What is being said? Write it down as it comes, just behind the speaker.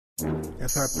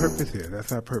That's our purpose here.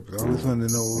 That's our purpose. I always wanted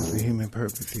to know what was the human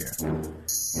purpose here.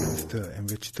 Is to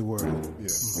enrich the world. Yeah.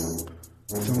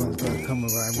 Someone's going to come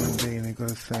around one day and they're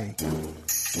going to say,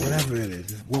 whatever it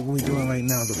is, what we're doing right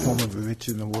now is a form of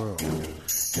enriching the world.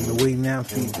 And the way now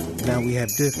we have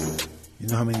this. You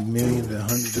know how many millions and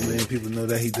hundreds of million people know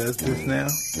that he does this now?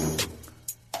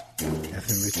 That's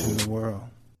enriching the world.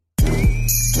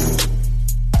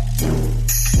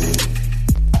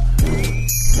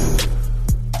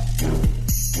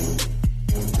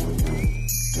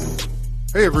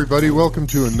 Hey everybody, welcome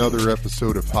to another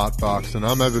episode of Hot Box, and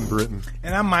I'm Evan Britton.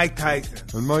 And I'm Mike Tyson.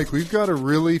 And Mike, we've got a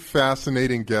really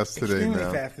fascinating guest today, man.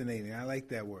 Extremely fascinating. I like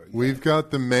that word. We've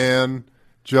got the man,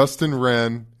 Justin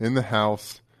Wren, in the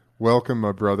house. Welcome,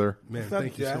 my brother. Man, What's up,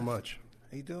 thank you Jeff? so much.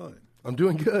 How you doing? I'm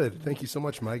doing good. Thank you so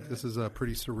much, Mike. This is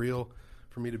pretty surreal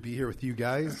for me to be here with you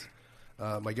guys.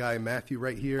 My guy, Matthew,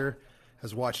 right here,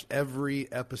 has watched every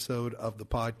episode of the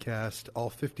podcast,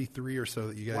 all 53 or so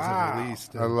that you guys have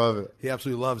released. I love it. He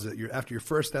absolutely loves it. After your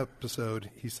first episode,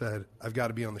 he said, I've got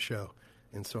to be on the show.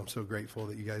 And so I'm so grateful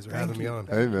that you guys are having me on.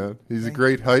 Hey, man. He's a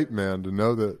great hype man to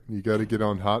know that you got to get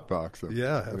on Hot Box.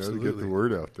 Yeah, to absolutely. get the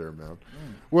word out there, man.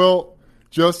 Well,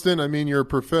 Justin, I mean, you're a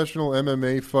professional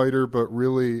MMA fighter, but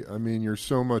really, I mean, you're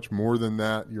so much more than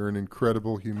that. You're an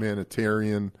incredible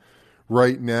humanitarian.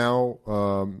 Right now,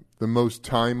 the most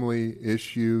timely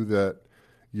issue that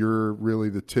you're really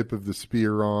the tip of the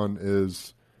spear on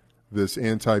is this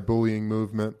anti-bullying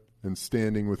movement and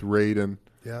standing with Raiden,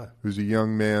 who's a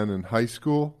young man in high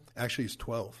school. Actually, he's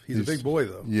 12. He's a big boy,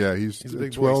 though. Yeah, he's a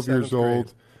big 12 boy, years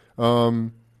 7th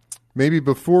old. Maybe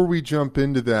before we jump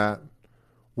into that,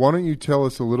 why don't you tell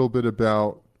us a little bit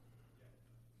about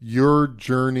your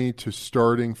journey to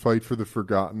starting Fight for the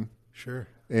Forgotten? Sure.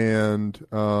 And,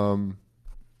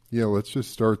 let's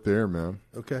just start there, man.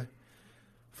 Okay.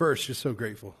 First, just so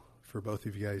grateful for both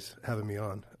of you guys having me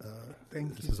on.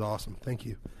 This is awesome. Thank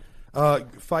you.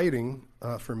 Fighting,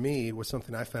 for me, was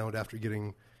something I found after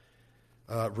getting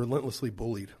relentlessly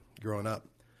bullied growing up.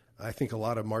 I think a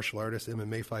lot of martial artists,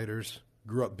 MMA fighters,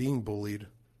 grew up being bullied,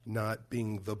 not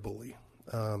being the bully.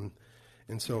 And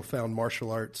so found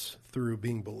martial arts through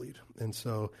being bullied. And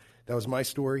so that was my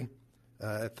story.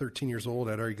 At 13 years old,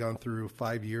 I'd already gone through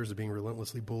 5 years of being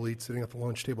relentlessly bullied, sitting at the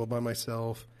lunch table by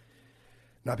myself,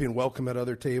 not being welcome at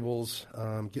other tables,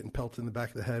 getting pelted in the back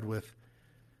of the head with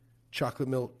chocolate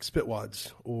milk spit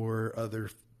wads or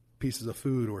other pieces of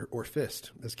food or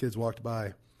fist as kids walked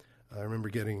by. I remember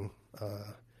getting,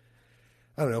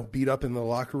 beat up in the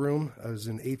locker room. I was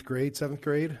in 8th grade, 7th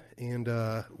grade, and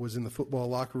was in the football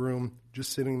locker room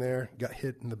just sitting there, got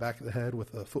hit in the back of the head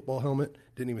with a football helmet,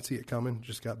 didn't even see it coming,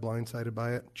 just got blindsided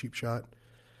by it, cheap shot.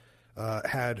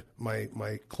 Had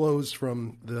my clothes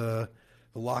from the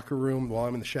locker room while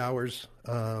I'm in the showers,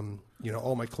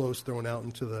 all my clothes thrown out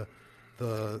into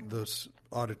the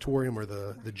auditorium or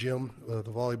the gym, the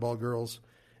volleyball girls.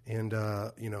 And,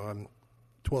 I'm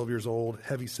 12 years old,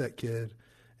 heavy set kid,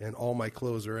 and all my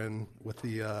clothes are in with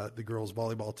the girls'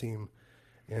 volleyball team,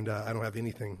 and I don't have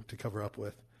anything to cover up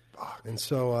with. And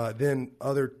so then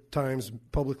other times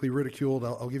publicly ridiculed.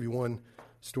 I'll give you one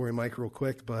story, Mike, real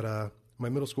quick. But my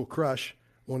middle school crush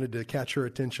wanted to catch her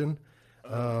attention,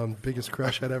 biggest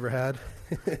crush I'd ever had.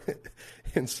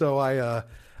 And so I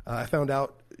found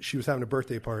out she was having a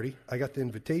birthday party. I got the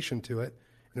invitation to it,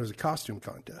 and it was a costume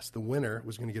contest. The winner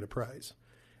was going to get a prize.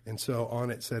 And so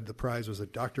on it said the prize was a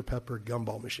Dr. Pepper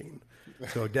gumball machine.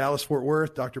 So Dallas, Fort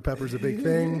Worth, Dr. Pepper's a big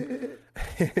thing.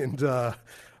 And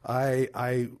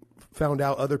I found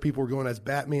out other people were going as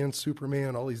Batman,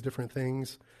 Superman, all these different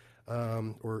things,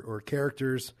 or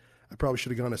characters. I probably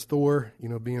should have gone as Thor,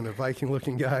 being a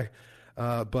Viking-looking guy.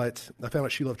 But I found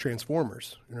out she loved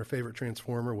Transformers, and her favorite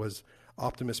Transformer was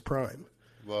Optimus Prime.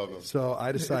 Love him. So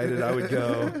I decided I would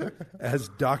go as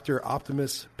Dr.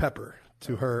 Optimus Pepper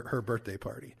to her birthday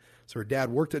party. So her dad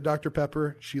worked at Dr.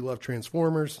 Pepper. She loved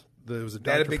Transformers. There was a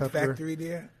Dr. That a big Pepper factory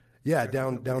there? Yeah,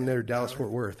 down there, Dallas,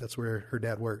 Fort Worth. That's where her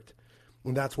dad worked.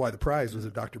 And that's why the prize was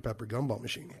a Dr. Pepper gumball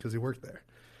machine, because he worked there.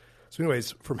 So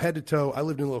anyways, from head to toe, I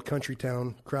lived in a little country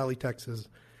town, Crowley, Texas.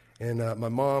 And my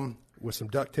mom with some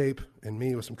duct tape and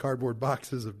me with some cardboard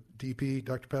boxes of DP,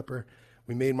 Dr. Pepper,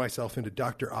 we made myself into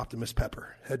Dr. Optimus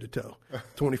Pepper, head to toe.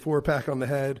 24-pack on the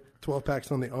head,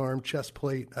 12-packs on the arm, chest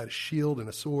plate, I had a shield and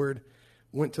a sword.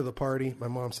 Went to the party. My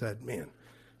mom said, man,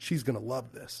 she's going to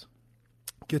love this.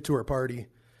 Get to her party.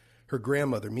 Her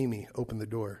grandmother, Mimi, opened the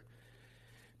door.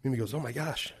 Mimi goes, oh, my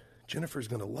gosh, Jennifer's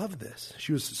going to love this.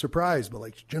 She was surprised,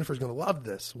 but Jennifer's going to love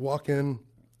this. Walk in.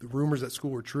 The rumors at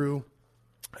school were true.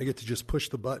 I get to just push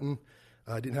the button.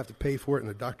 I didn't have to pay for it, and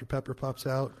the Dr. Pepper pops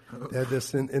out. They had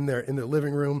this in their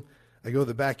living room. I go to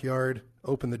the backyard,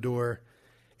 open the door,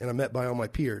 and I'm met by all my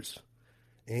peers.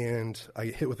 And I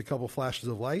get hit with a couple flashes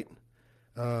of light,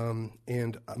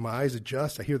 and my eyes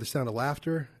adjust. I hear the sound of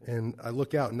laughter, and I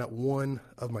look out, and not one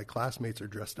of my classmates are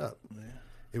dressed up. Yeah.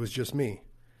 It was just me.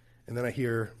 And then I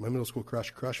hear my middle school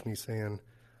crush me saying,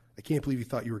 "I can't believe you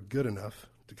thought you were good enough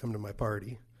to come to my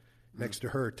party." Next to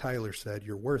her, Tyler said,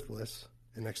 "You're worthless."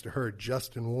 And next to her,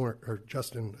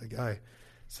 Justin, a guy,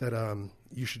 said,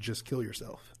 "You should just kill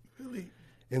yourself." Really?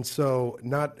 And so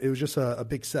it was just a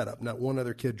big setup. Not one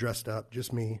other kid dressed up,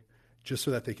 just me, just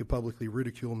so that they could publicly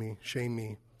ridicule me, shame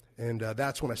me. And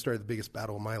that's when I started the biggest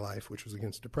battle of my life, which was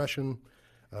against depression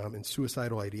and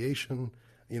suicidal ideation.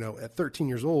 You know, at 13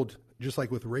 years old, just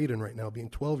like with Raiden right now, being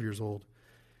 12 years old,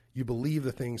 you believe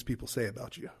the things people say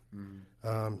about you.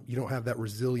 Mm-hmm. You don't have that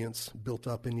resilience built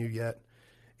up in you yet.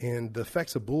 And the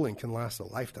effects of bullying can last a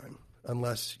lifetime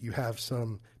unless you have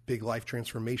some big life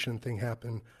transformation thing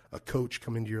happen, a coach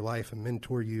come into your life and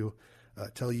mentor you,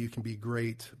 tell you can be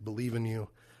great, believe in you.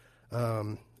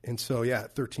 And so,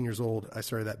 at 13 years old, I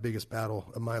started that biggest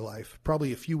battle of my life.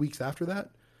 Probably a few weeks after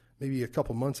that, maybe a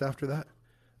couple months after that,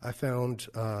 I found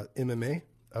MMA.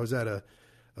 I was at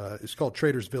it's called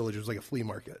Trader's Village. It was like a flea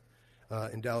market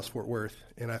in Dallas, Fort Worth.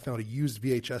 And I found a used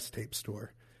VHS tape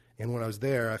store. And when I was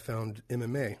there, I found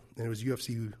MMA. And it was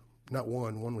UFC, not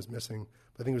one was missing.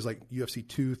 But I think it was like UFC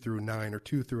 2 through 9 or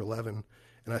 2 through 11.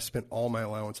 And I spent all my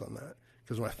allowance on that.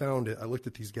 Because when I found it, I looked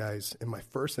at these guys, and my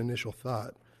first initial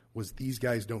thought was, these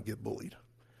guys don't get bullied.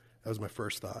 That was my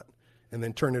first thought. And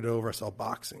then turned it over, I saw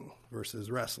boxing versus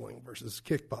wrestling versus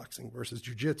kickboxing versus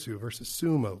jiu-jitsu versus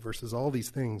sumo versus all these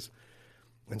things.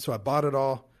 And so I bought it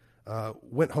all,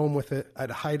 went home with it. I had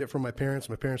to hide it from my parents.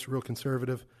 My parents were real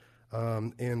conservative.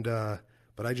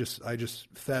 But I just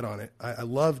fed on it. I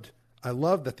loved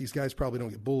that these guys probably don't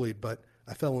get bullied, but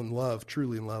I fell in love,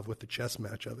 truly in love with the chess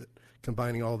match of it,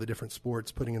 combining all the different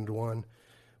sports, putting into one.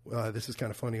 This is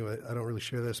kind of funny. I don't really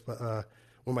share this, but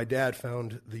when my dad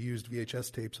found the used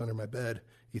VHS tapes under my bed,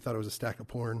 he thought it was a stack of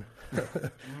porn,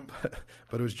 but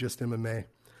it was just MMA.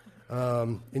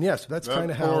 So that's kind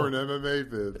of how porn MMA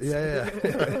vids.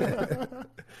 Yeah.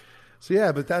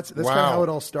 So but that's wow. kind of how it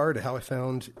all started. How I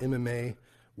found MMA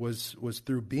was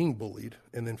through being bullied,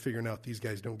 and then figuring out these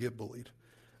guys don't get bullied.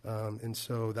 And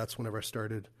so that's whenever I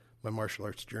started my martial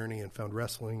arts journey and found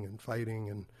wrestling and fighting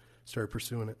and started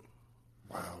pursuing it.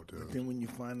 Wow, dude. But then when you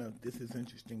find out, this is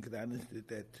interesting because I understood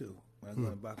that too. When I was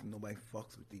going to boxing, nobody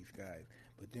fucks with these guys.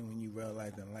 But then when you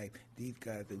realize in life, these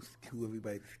guys who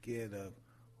everybody's scared of,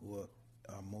 who are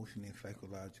emotionally and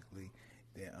psychologically,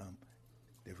 they're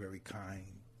very kind,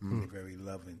 they're very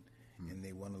loving, and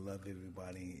they want to love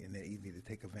everybody, and they're easy to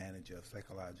take advantage of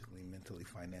psychologically, mentally,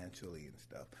 financially, and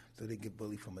stuff. So they get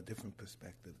bullied from a different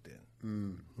perspective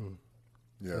then.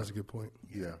 Yeah. That's a good point.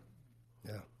 Yeah.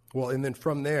 Well, and then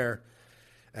from there,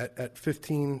 at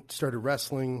 15, started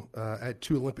wrestling. I had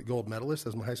 2 Olympic gold medalists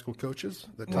as my high school coaches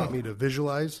that taught me to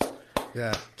visualize.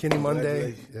 Yeah, Kenny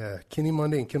Monday. Yeah, Kenny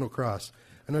Monday and Kendall Cross.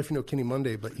 I don't know if you know Kenny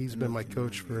Monday, but he's been my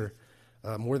coach for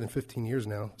more than 15 years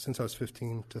now, since I was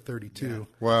 15 to 32. Yeah.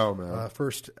 Wow, man.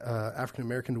 First African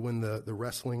American to win the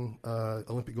wrestling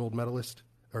Olympic gold medalist,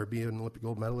 or be an Olympic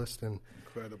gold medalist. And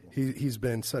incredible. He's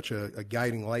been such a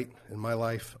guiding light in my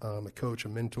life, a coach, a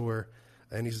mentor.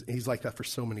 And he's like that for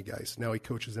so many guys. Now he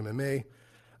coaches MMA,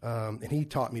 and he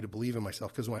taught me to believe in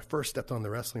myself. Because when I first stepped on the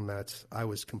wrestling mats, I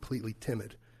was completely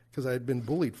timid because I had been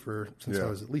bullied since I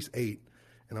was at least 8,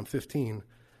 and I'm 15.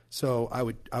 So I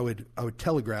would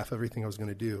telegraph everything I was going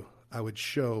to do. I would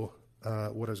show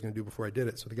what I was going to do before I did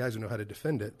it, so the guys would know how to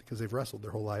defend it because they've wrestled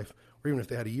their whole life. Or even if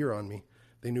they had a year on me,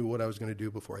 they knew what I was going to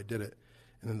do before I did it.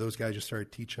 And then those guys just started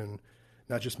teaching.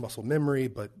 Not just muscle memory,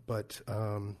 but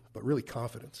really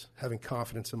confidence, having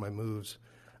confidence in my moves.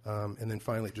 And then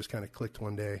finally it just kind of clicked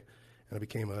one day, and I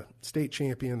became a state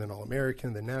champion, then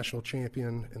All-American, then national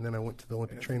champion, and then I went to the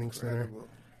Olympic Training Center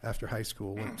after high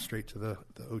school, went straight to the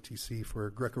OTC for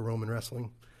Greco-Roman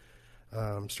wrestling.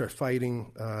 Started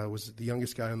fighting, was the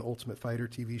youngest guy on the Ultimate Fighter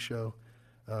TV show.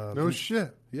 No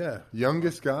shit. Yeah.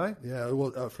 Youngest guy? Yeah,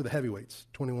 well, for the heavyweights,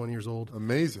 21 years old.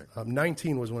 Amazing.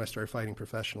 19 was when I started fighting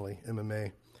professionally,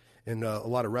 MMA. And a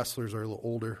lot of wrestlers are a little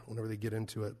older whenever they get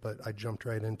into it, but I jumped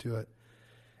right into it.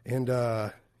 And,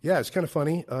 it's kind of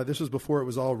funny. This was before it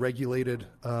was all regulated.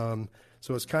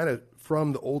 So it's kind of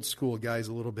from the old school guys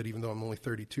a little bit, even though I'm only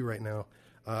 32 right now.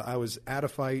 I was at a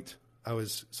fight. I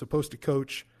was supposed to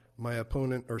coach. My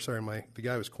opponent, the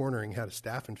guy I was cornering had a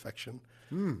staph infection.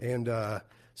 And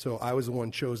so I was the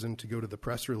one chosen to go to the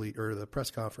press release or the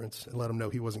press conference and let him know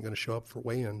he wasn't going to show up for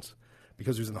weigh-ins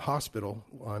because he was in the hospital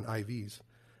on IVs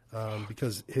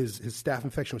because his staph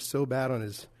infection was so bad on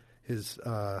his his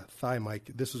thigh,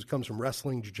 Mike. This comes from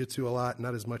wrestling, jiu-jitsu a lot,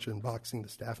 not as much in boxing, the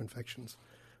staph infections.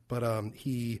 But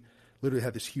he literally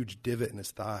had this huge divot in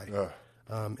his thigh.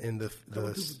 And the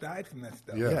people died from that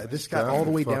stuff. Yeah, this got all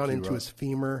the way down into his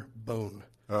femur bone.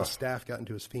 The staph got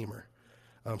into his femur.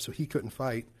 So he couldn't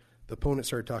fight. The opponent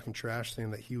started talking trash,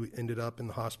 saying that he ended up in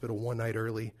the hospital one night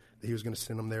early, that he was going to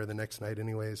send him there the next night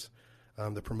anyways.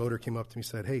 The promoter came up to me and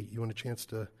said, hey, you want a chance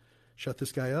to shut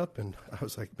this guy up? And I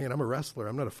was like, man, I'm a wrestler.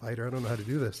 I'm not a fighter. I don't know how to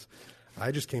do this.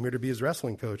 I just came here to be his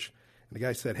wrestling coach. And the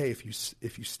guy said, hey, if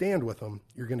you stand with him,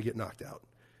 you're going to get knocked out.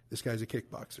 This guy's a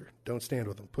kickboxer. Don't stand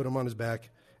with him. Put him on his back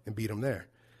and beat him there.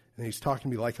 And he's talking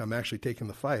to me like I'm actually taking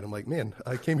the fight. I'm like, man,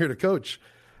 I came here to coach.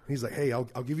 And he's like, hey, I'll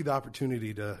give you the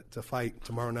opportunity to fight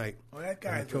tomorrow night. Oh, that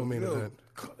guy's co-main event.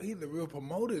 He's a real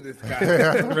promoter, this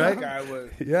guy. Right? This guy was.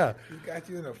 Yeah. He got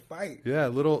you in a fight. Yeah,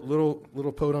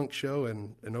 little podunk show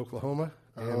in Oklahoma.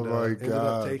 And my ended up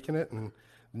God. taking it. And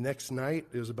next night,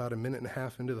 it was about a minute and a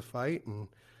half into the fight, and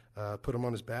put him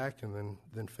on his back, and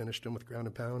then finished him with ground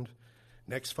and pound.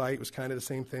 Next fight was kind of the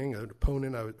same thing. An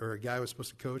opponent or a guy I was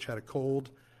supposed to coach had a cold.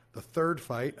 The third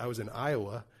fight, I was in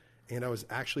Iowa, and I was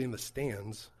actually in the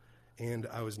stands, and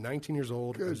I was 19 years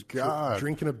old. I was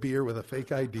drinking a beer with a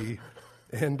fake ID,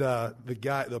 and my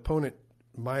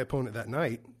opponent that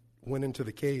night went into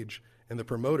the cage, and the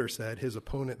promoter said his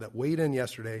opponent that weighed in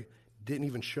yesterday didn't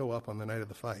even show up on the night of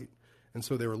the fight. And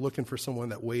so they were looking for someone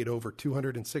that weighed over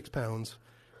 206 pounds,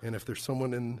 and if there's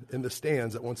someone in the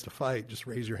stands that wants to fight, just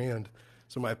raise your hand.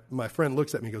 So my friend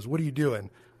looks at me and goes, what are you doing?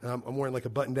 I'm wearing like a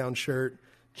button-down shirt,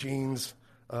 jeans,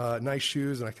 nice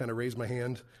shoes, and I kind of raise my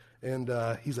hand. And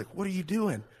he's like, what are you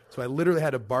doing? So I literally had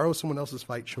to borrow someone else's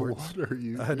fight shorts. What are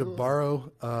you I had doing? to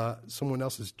borrow someone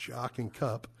else's jock and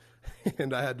cup,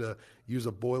 and I had to use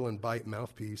a boil and bite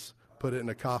mouthpiece, put it in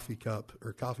a coffee cup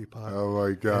or coffee pot. Oh,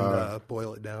 my God. And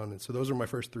boil it down. And so those are my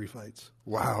first 3 fights.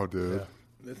 Wow, dude. Yeah.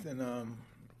 Listen,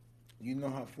 you know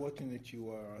how fortunate you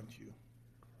are, aren't you?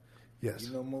 Yes.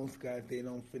 You know, most guys, they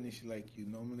don't finish like you.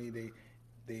 Normally, they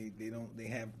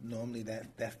have normally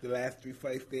that's the last 3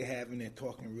 fights they have, and they're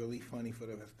talking really funny for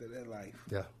the rest of their life.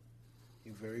 Yeah.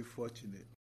 You're very fortunate.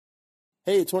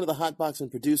 Hey, it's one of the Hot Boxing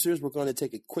producers. We're going to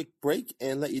take a quick break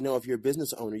and let you know if you're a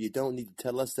business owner, you don't need to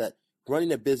tell us that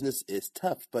running a business is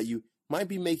tough, but you might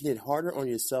be making it harder on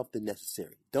yourself than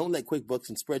necessary. Don't let QuickBooks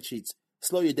and spreadsheets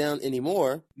slow you down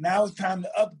anymore. Now it's time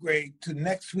to upgrade to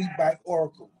NetSuite by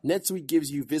Oracle. NetSuite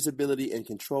gives you visibility and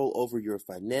control over your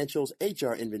financials,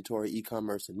 HR inventory,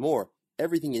 e-commerce, and more.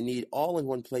 Everything you need all in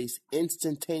one place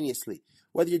instantaneously.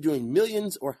 Whether you're doing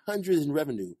millions or hundreds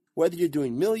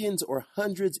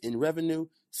in revenue,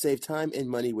 save time and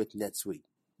money with NetSuite.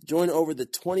 Join over the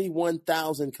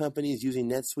 21,000 companies using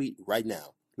NetSuite right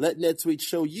now. Let NetSuite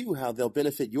show you how they'll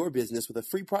benefit your business with a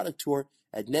free product tour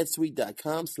at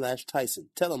netsuite.com/Tyson.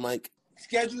 Tell them, Mike.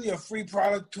 Schedule your free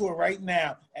product tour right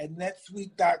now at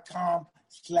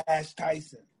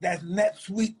netsuite.com/Tyson. That's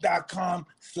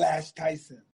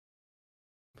netsuite.com/Tyson.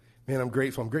 Man, I'm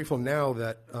grateful. I'm grateful now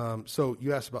that, so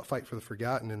you asked about Fight for the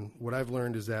Forgotten, and what I've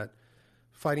learned is that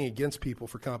fighting against people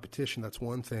for competition, that's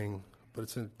one thing, but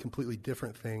it's a completely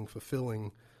different thing,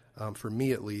 fulfilling, for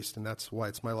me at least, and that's why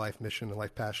it's my life mission and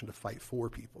life passion to fight for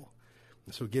people.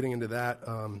 And so getting into that,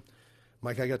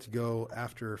 Mike, I got to go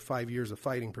after 5 years of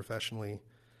fighting professionally.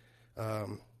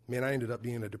 Man, I ended up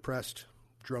being a depressed,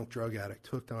 drunk drug addict,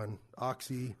 hooked on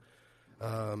Oxy,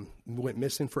 went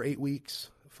missing for 8 weeks.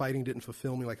 Fighting didn't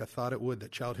fulfill me like I thought it would.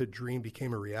 That childhood dream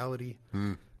became a reality,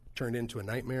 turned into a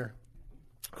nightmare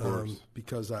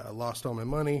because I lost all my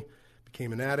money,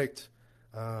 became an addict,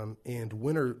 and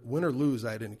win or lose,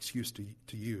 I had an excuse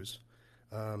to use.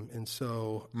 And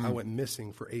so I went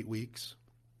missing for 8 weeks.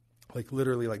 Like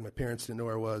literally, like my parents didn't know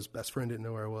where I was, best friend didn't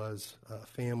know where I was,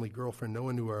 family, girlfriend, no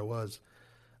one knew where I was.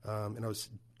 And I was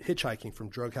hitchhiking from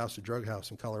drug house to drug house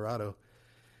in Colorado.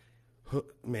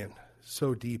 Man,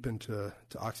 so deep into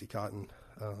Oxycontin.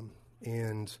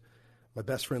 And my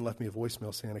best friend left me a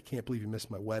voicemail saying, I can't believe you missed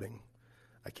my wedding.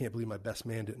 I can't believe my best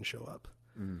man didn't show up.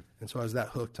 And so I was that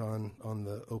hooked on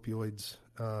the opioids,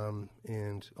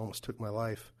 and almost took my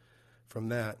life from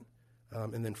that.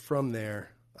 And then from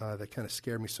there, that kind of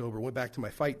scared me sober. Went back to my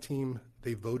fight team.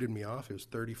 They voted me off. It was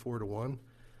 34-1.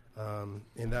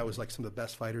 And that was like some of the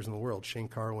best fighters in the world. Shane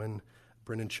Carwin,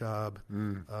 Brendan Schaub,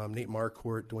 Nate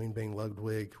Marquardt, Dwayne Bang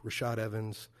Ludwig, Rashad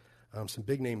Evans, some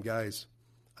big name guys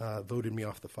voted me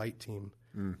off the fight team.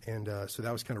 And so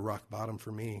that was kind of rock bottom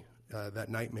for me. That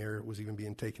nightmare was even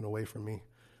being taken away from me,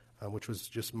 which was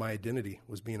just my identity,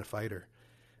 was being a fighter.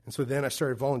 And so then I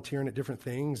started volunteering at different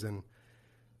things, and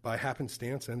by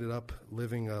happenstance, ended up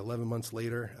living 11 months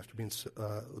later after being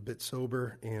a bit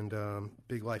sober and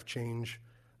big life change.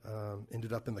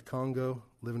 Ended up in the Congo,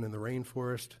 living in the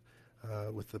rainforest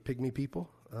with the pygmy people,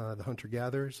 the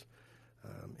hunter-gatherers,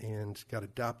 and got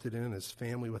adopted in as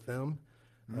family with them.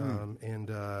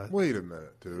 Wait a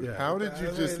minute, dude. Yeah. How did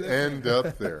you just end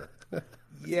up there?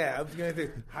 Yeah, I was going to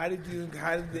say, how did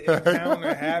the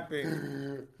encounter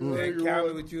happen? The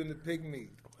encounter with you and the pygmy.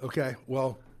 Okay,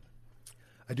 well,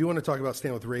 I do want to talk about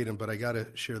Stand with Raiden, but I got to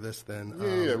share this then.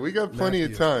 Yeah, we got plenty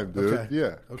Matthew. of time, dude. Okay.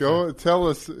 Yeah, Okay. go tell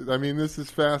us. I mean, this is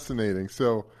fascinating.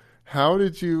 So, how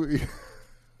did you?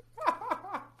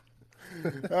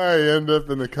 I end up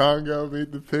in the Congo,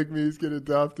 meet the pygmies, get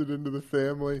adopted into the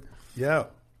family. Yeah,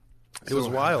 it was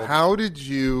wild. How did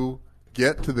you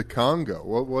get to the Congo?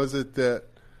 What was it that?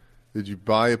 Did you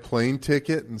buy a plane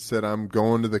ticket and said, "I'm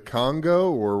going to the Congo,"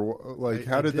 or like,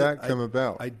 how did that come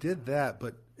about? I did that,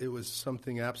 but it was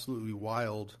something absolutely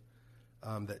wild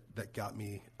that got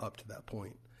me up to that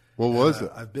point. What was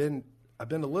it? I've been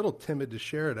a little timid to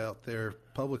share it out there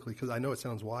publicly because I know it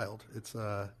sounds wild. It's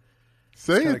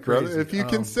say kinda it, brother. crazy. If you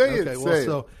can say it, say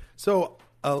it. So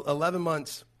 11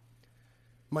 months.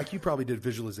 Mike, you probably did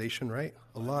visualization, right?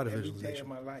 A lot of Every day visualization. of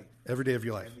my life. Every day of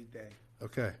your life. Every day.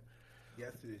 Okay.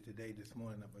 Yesterday, today, this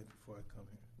morning, before I come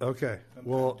here. Okay. Sometimes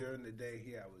Well, during the day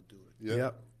here, I would do it. Yeah.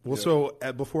 Yep. Well, so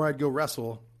before I'd go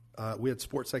wrestle, we had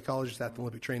sports psychologists at the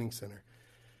Olympic Training Center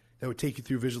that would take you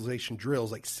through visualization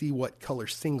drills, like see what color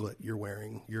singlet you're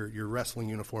wearing, your wrestling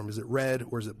uniform. Is it red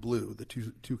or is it blue? The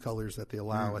two colors that they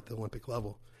allow at the Olympic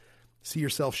level. See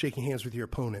yourself shaking hands with your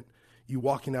opponent. You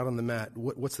walking out on the mat.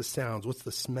 What's the sounds? What's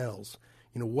the smells?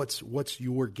 What's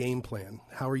your game plan?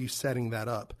 How are you setting that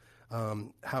up?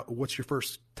 What's your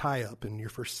first tie up and your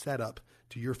first setup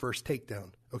to your first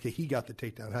takedown? Okay, he got the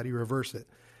takedown. How do you reverse it?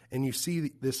 And you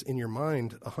see this in your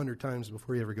mind 100 times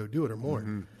before you ever go do it or more.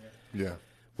 Mm-hmm. Yeah.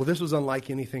 Well, this was unlike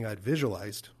anything I'd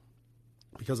visualized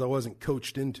because I wasn't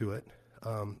coached into it.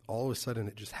 All of a sudden,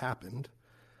 it just happened.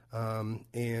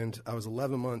 And I was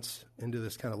 11 months into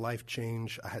this kind of life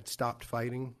change. I had stopped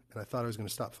fighting, and I thought I was going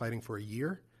to stop fighting for a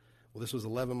year. Well, this was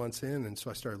 11 months in, and so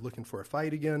I started looking for a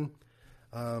fight again.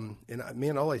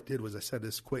 All I did was I said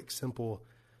this quick, simple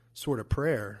sort of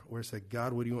prayer where I said,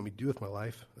 God, what do you want me to do with my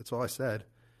life? That's all I said.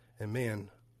 And, man,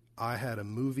 I had a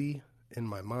movie in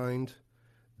my mind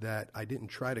that I didn't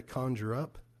try to conjure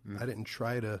up. I didn't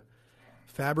try to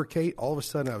fabricate. All of a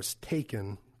sudden, I was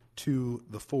taken to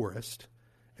the forest,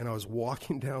 and I was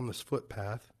walking down this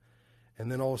footpath,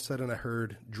 and then all of a sudden I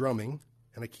heard drumming,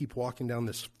 and I keep walking down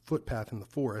this footpath in the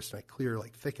forest, and I clear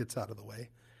like thickets out of the way,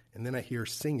 and then I hear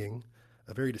singing,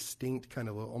 a very distinct kind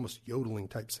of almost yodeling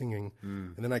type singing,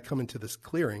 and then I come into this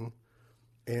clearing,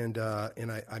 and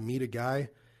I meet a guy,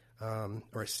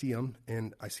 or I see him,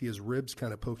 and I see his ribs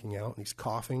kind of poking out, and he's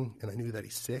coughing, and I knew that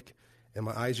he's sick, and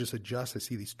my eyes just adjust. I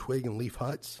see these twig and leaf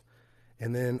huts.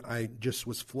 And then I just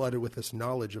was flooded with this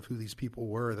knowledge of who these people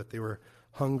were, that they were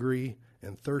hungry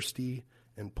and thirsty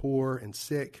and poor and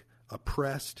sick,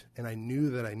 oppressed. And I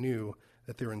knew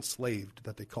that they were enslaved,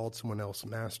 that they called someone else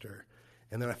master.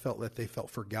 And then I felt that they felt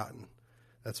forgotten.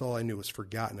 That's all I knew was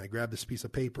forgotten. I grabbed this piece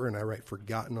of paper and I write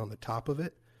forgotten on the top of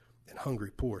it. And hungry,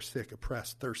 poor, sick,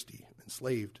 oppressed, thirsty,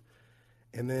 enslaved.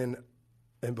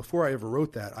 And before I ever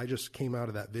wrote that, I just came out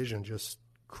of that vision just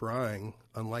crying,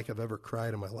 unlike I've ever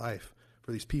cried in my life,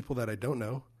 for these people that I don't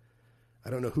know. I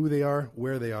don't know who they are,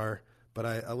 where they are, but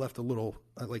I left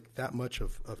like that much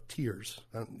of tears.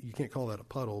 You can't call that a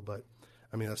puddle, but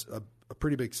I mean, that's a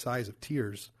pretty big size of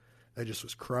tears. I just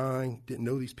was crying, didn't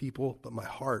know these people, but my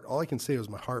heart, all I can say was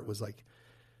my heart was like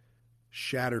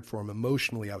shattered for them.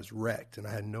 Emotionally, I was wrecked, and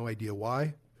I had no idea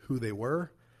why, who they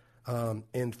were.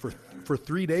 And for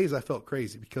 3 days, I felt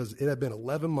crazy because it had been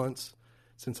 11 months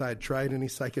since I had tried any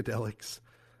psychedelics.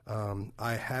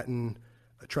 I hadn't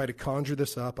tried to conjure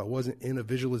this up. I wasn't in a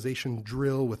visualization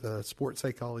drill with a sports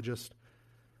psychologist.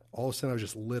 All of a sudden, I was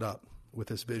just lit up with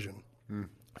this vision.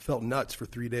 I felt nuts for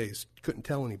 3 days. Couldn't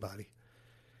tell anybody.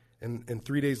 And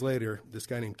 3 days later, this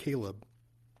guy named Caleb,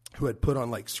 who had put on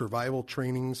like survival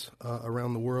trainings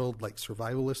around the world, like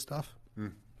survivalist stuff,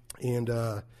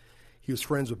 and he was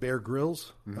friends with Bear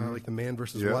Grylls, like the Man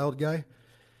versus Wild guy.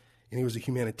 And he was a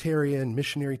humanitarian,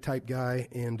 missionary type guy.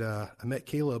 And I met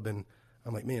Caleb, and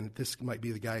I'm like, man, this might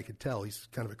be the guy I could tell. He's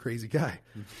kind of a crazy guy.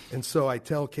 And so I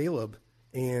tell Caleb,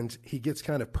 and he gets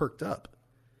kind of perked up.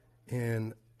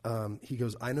 And he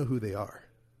goes, I know who they are.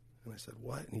 And I said,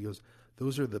 what? And he goes,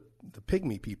 those are the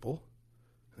pygmy people.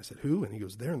 And I said, who? And he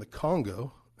goes, they're in the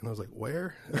Congo. And I was like,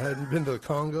 where? I hadn't been to the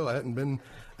Congo. I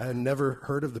had never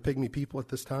heard of the pygmy people at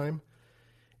this time.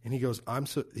 And he goes,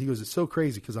 it's so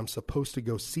crazy because I'm supposed to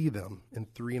go see them in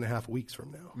 3.5 weeks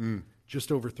from now,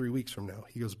 just over 3 weeks from now.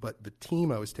 He goes, but the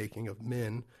team I was taking of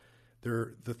men,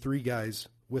 the 3 guys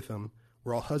with them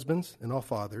were all husbands and all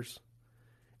fathers,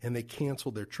 and they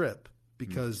canceled their trip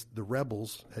because the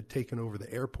rebels had taken over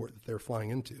the airport that they were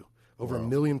flying into. Over 1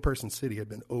 million person city had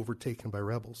been overtaken by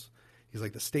rebels. He's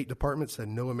like, the State Department said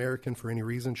no American for any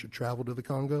reason should travel to the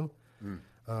Congo.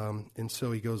 And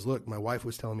so he goes, look, my wife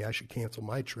was telling me I should cancel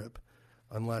my trip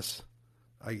unless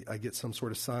I get some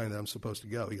sort of sign that I'm supposed to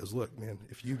go. He goes, look, man,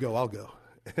 if you go, I'll go.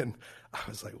 And I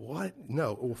was like, what?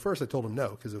 No. Well, first I told him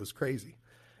no because it was crazy.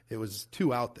 It was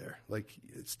too out there. Like,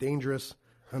 it's dangerous.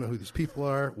 I don't know who these people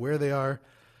are, where they are.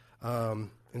 And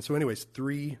so anyways,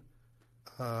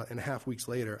 3.5 weeks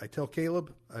later, I tell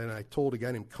Caleb, and I told a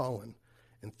guy named Colin.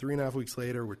 And 3.5 weeks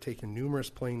later, we're taking numerous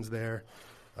planes there.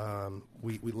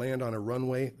 We land on a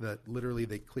runway that literally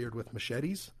they cleared with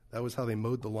machetes. That was how they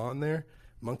mowed the lawn there.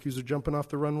 Monkeys are jumping off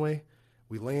the runway.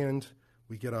 We land.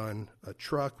 We get on a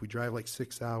truck. We drive like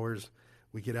 6 hours.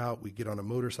 We get out. We get on a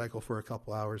motorcycle for a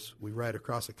couple hours. We ride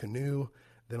across a canoe.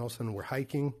 Then all of a sudden we're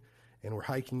hiking, and we're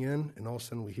hiking in, and all of a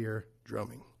sudden we hear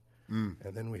drumming.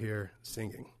 And then we hear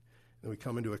singing. Then we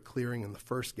come into a clearing, and the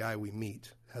first guy we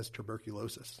meet has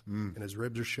tuberculosis. And his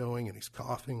ribs are showing, and he's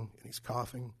coughing, and he's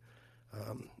coughing.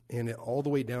 All the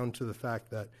way down to the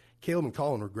fact that Caleb and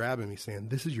Colin were grabbing me saying,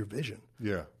 this is your vision.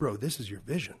 Yeah. Bro, this is your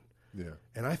vision. Yeah.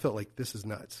 And I felt like, this is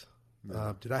nuts.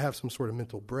 Yeah. Did I have some sort of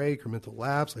mental break or mental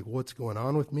lapse? Like, what's going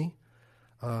on with me?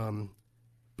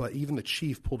 But even the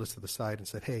chief pulled us to the side and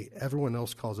said, hey, everyone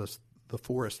else calls us the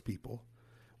forest people.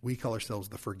 We call ourselves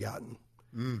the forgotten.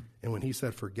 And when he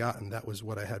said forgotten, that was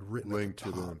what I had written Linked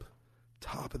at the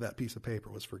top of that piece of paper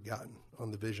was forgotten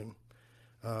on the vision.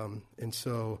 And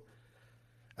so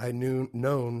I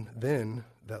known then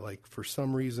that, like, for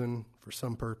some reason, for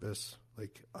some purpose,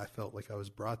 like, I felt like I was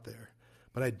brought there.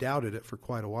 But I doubted it for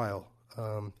quite a while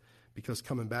because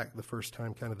coming back the first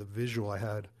time, kind of the visual I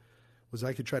had was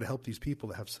I could try to help these people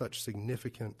that have such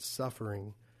significant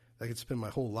suffering that I could spend my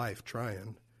whole life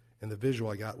trying. And the visual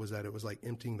I got was that it was like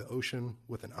emptying the ocean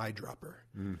with an eyedropper.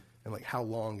 And, like, how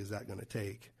long is that going to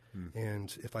take?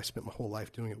 And if I spent my whole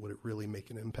life doing it, would it really make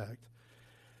an impact?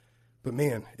 But,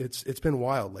 man, it's been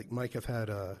wild. Like, Mike, I've had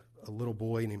a little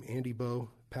boy named Andy Bo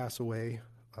pass away.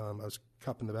 I was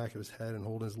cupping the back of his head and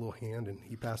holding his little hand, and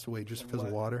he passed away just because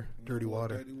of water, dirty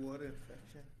water. Dirty water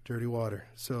infection? Dirty water.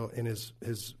 So, and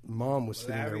his mom was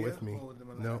sitting there with me.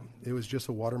 No, it was just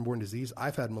a waterborne disease.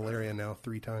 I've had malaria now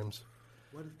 3 times.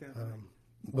 What is that like?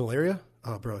 Malaria?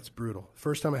 Oh, bro, it's brutal.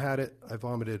 First time I had it, I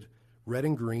vomited red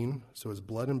and green, so it was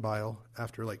blood and bile.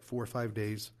 After like 4 or 5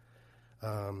 days,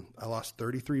 I lost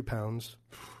 33 pounds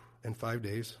in 5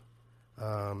 days.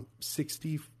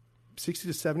 60 to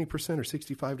 70% or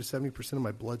 65 to 70% of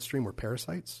my bloodstream were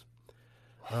parasites.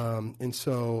 And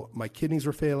so my kidneys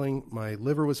were failing, my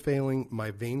liver was failing,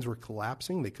 my veins were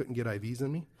collapsing. They couldn't get IVs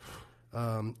in me.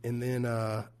 And then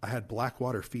I had black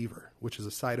water fever, which is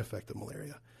a side effect of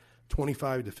malaria.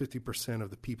 25 to 50% of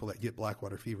the people that get black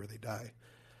water fever, they die.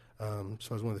 So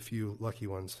I was one of the few lucky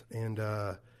ones. And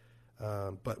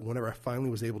but whenever I finally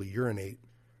was able to urinate,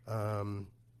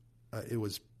 it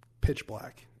was pitch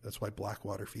black. That's why black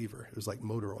water fever. It was like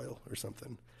motor oil or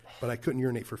something. But I couldn't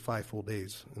urinate for 5 full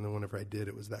days. And then whenever I did,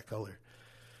 it was that color.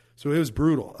 So it was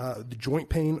brutal. The joint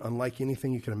pain, unlike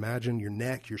anything you can imagine, your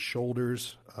neck, your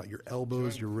shoulders, your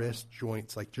elbows, your wrists,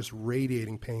 joints, like just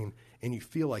radiating pain. And you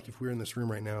feel like if we were in this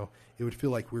room right now, it would feel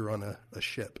like we were on a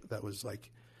ship that was like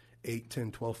 8,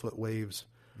 10, 12-foot waves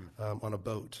on a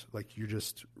boat. Like you're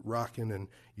just rocking and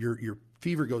your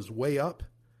fever goes way up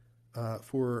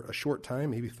for a short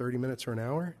time, maybe 30 minutes or an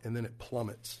hour, and then it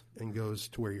plummets and goes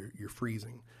to where you're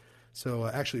freezing. So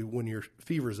actually when your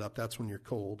fever's up, that's when you're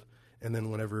cold. And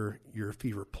then whenever your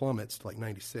fever plummets to like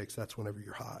 96, that's whenever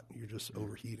you're hot. You're just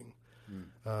overheating.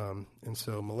 And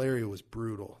so malaria was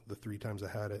brutal the 3 times I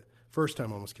had it. First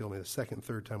time almost killed me. The second,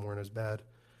 third time weren't as bad.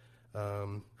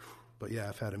 But yeah,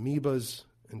 I've had amoebas,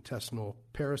 intestinal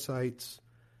parasites,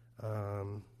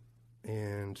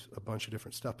 and a bunch of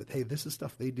different stuff. But hey, this is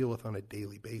stuff they deal with on a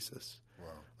daily basis. Wow.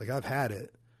 Like I've had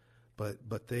it,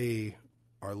 but they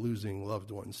are losing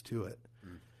loved ones to it.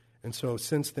 And so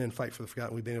since then, Fight for the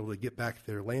Forgotten, we've been able to get back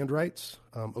their land rights,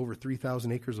 over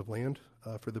 3,000 acres of land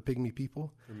for the Pygmy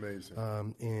people.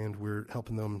 Amazing. And we're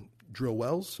helping them drill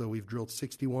wells. So we've drilled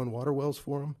 61 water wells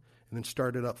for them and then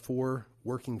started up 4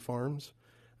 working farms.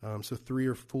 So 3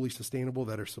 are fully sustainable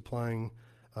that are supplying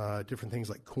different things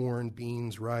like corn,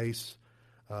 beans, rice,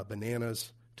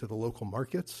 bananas to the local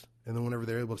markets. And then whenever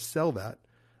they're able to sell that,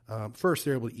 first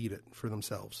they're able to eat it for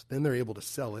themselves. Then they're able to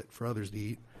sell it for others to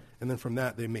eat. And then from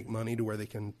that, they make money to where they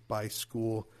can pay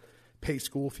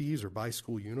school fees or buy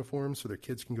school uniforms so their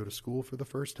kids can go to school for the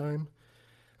first time.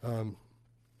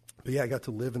 But yeah, I got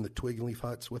to live in the twig and leaf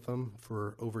huts with them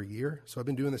for over a year. So I've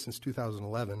been doing this since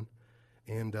 2011.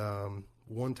 And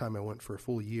one time I went for a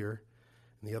full year,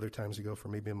 and the other times I go for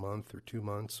maybe a month or 2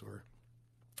 months or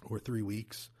 3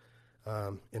 weeks.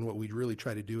 And what we really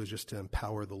try to do is just to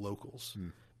empower the locals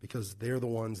because they're the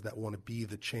ones that want to be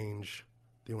the change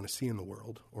they want to see in the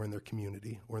world or in their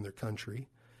community or in their country.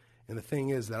 And the thing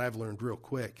is that I've learned real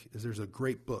quick is there's a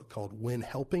great book called When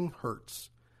Helping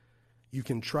Hurts. You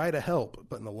can try to help,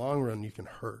 but in the long run, you can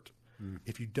hurt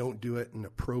if you don't do it in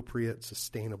appropriate,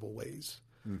 sustainable ways.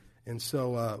 And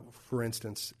so, for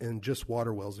instance, in just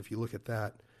water wells, if you look at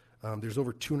that, there's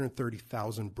over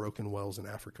 230,000 broken wells in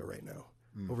Africa right now.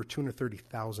 Over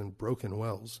 230,000 broken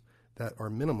wells that are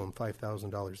minimum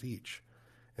 $5,000 each.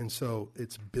 And so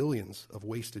it's billions of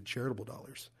wasted charitable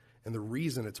dollars. And the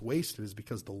reason it's wasted is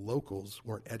because the locals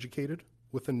weren't educated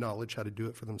with the knowledge how to do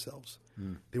it for themselves.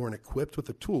 They weren't equipped with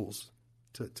the tools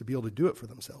to be able to do it for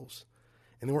themselves.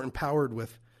 And they weren't empowered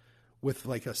with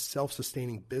like a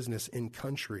self-sustaining business in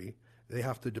country. They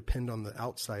have to depend on the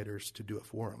outsiders to do it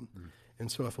for them.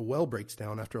 And so if a well breaks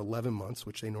down after 11 months,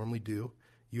 which they normally do,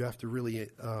 you have to really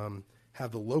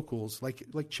have the locals,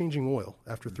 like changing oil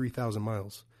after 3,000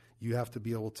 miles. You have to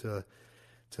be able to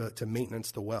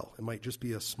maintenance the well. It might just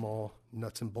be a small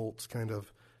nuts and bolts kind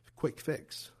of quick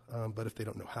fix. But if they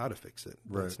don't know how to fix it,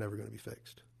 then it's never going to be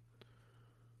fixed.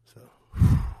 So,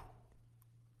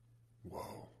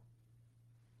 whoa.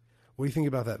 What do you think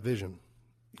about that vision,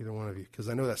 either one of you? Because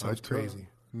I know that sounds crazy.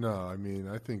 No, I mean,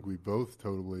 I think we both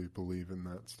totally believe in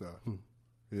that stuff.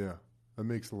 Yeah, that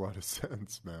makes a lot of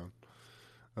sense, man.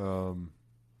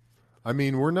 I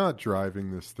mean, we're not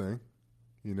driving this thing,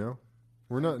 you know?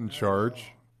 We're not in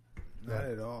charge. Not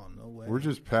at all. No way. We're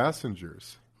just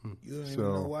passengers. You don't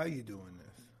even know why you're doing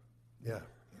this. Yeah.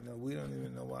 You know, we don't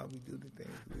even know why we do the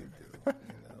things we do. You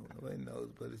know, nobody knows,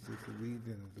 but it's just a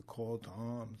reason, it's a call to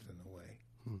arms in a way.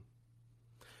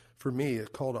 For me, a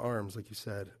call to arms, like you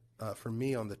said, for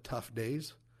me on the tough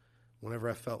days, whenever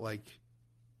I felt like,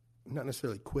 not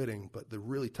necessarily quitting, but the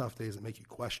really tough days that make you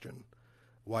question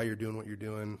why you're doing what you're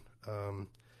doing,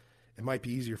 it might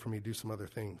be easier for me to do some other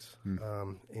things.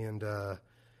 And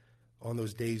on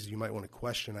those days you might want to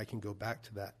question, I can go back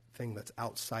to that thing that's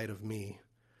outside of me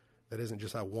that isn't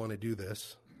just I want to do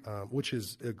this, which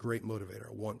is a great motivator.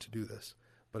 I want to do this.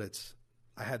 But it's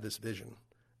I had this vision,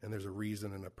 and there's a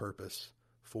reason and a purpose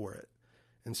for it.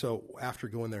 And so after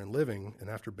going there and living, and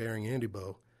after bearing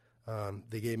Andibo,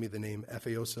 they gave me the name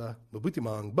Efeosa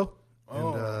Mabutimang Bo.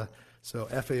 And so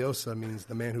Efeosa means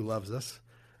the man who loves us.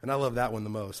 And I love that one the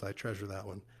most. I treasure that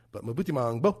one. But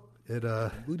Mabutimang Bo.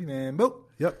 Booty man, Bo.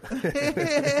 Yep. I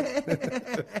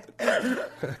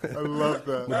love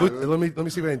that. Let me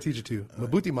see if I can teach it to you.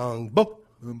 Mabutimang Bo.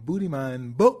 Booty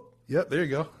man, Bo. Yep, there you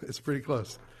go. It's pretty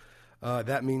close.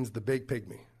 That means the big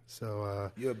pygmy.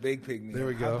 So you're a big pygmy. There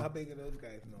we go. How big are those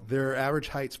guys? Their average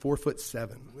height's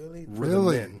 4'7". Really?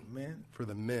 For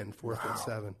the men,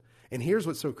 4'7". And here's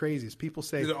what's so crazy is people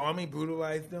say, did the army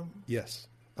brutalize them? Yes.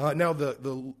 Now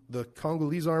the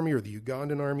Congolese army or the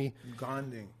Ugandan army.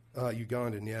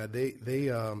 Ugandan, yeah. They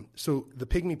so the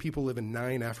pygmy people live in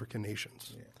 9 African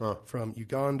nations. Yeah. From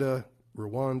Uganda,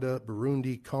 Rwanda,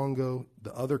 Burundi, Congo,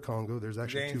 the other Congo. There's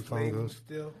actually 2 Congos.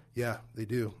 Still? Yeah, they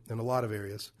do in a lot of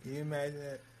areas. Can you imagine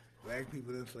that? Black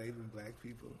people enslaving black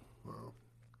people. Wow.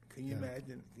 Can you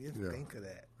imagine? Just think of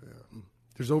that. Yeah.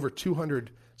 There's over 200.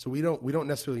 So we don't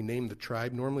necessarily name the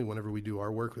tribe normally. Whenever we do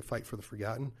our work, we fight for the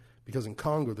forgotten. Because in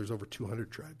Congo, there's over 200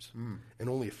 tribes, and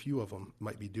only a few of them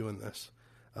might be doing this.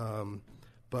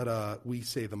 But we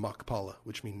say the Makpala,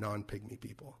 which mean non-pygmy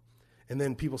people. And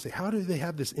then people say, how do they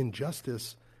have this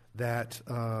injustice that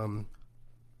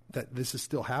that this is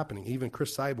still happening? Even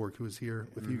Chris Cyborg, who was here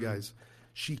with you guys,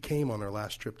 she came on our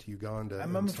last trip to Uganda. I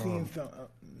remember seeing some,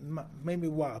 maybe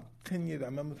 10 years, I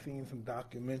remember seeing some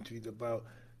documentaries about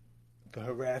the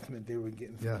harassment they were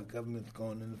getting from the government's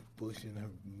going in the bush and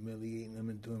humiliating them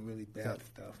and doing really bad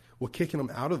stuff. Well, kicking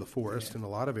them out of the forest in a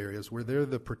lot of areas where they're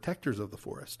the protectors of the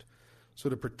forest. So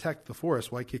to protect the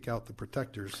forest, why kick out the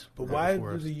protectors? But how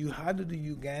do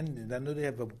the Ugandans, I know they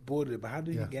have a border, but how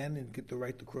do Ugandans get the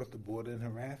right to cross the border and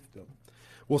harass them?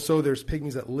 Well, so there's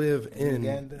pygmies that live in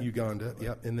Uganda,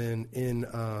 and then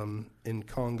in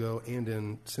Congo and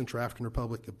in Central African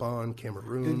Republic, Gabon,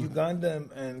 Cameroon. Did Uganda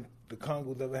and the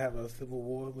Congos ever have a civil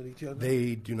war with each other?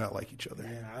 They do not like each other.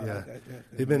 Yeah.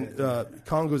 They've been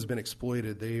Congo's been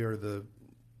exploited. They are the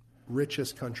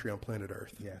richest country on planet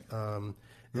Earth. Yes.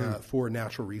 for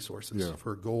natural resources,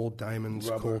 for gold, diamonds,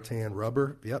 Rubber. coltan,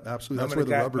 rubber. Yep, absolutely. That's where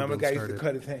the Remember rubber the guy boom used to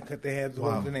started. cut their hands.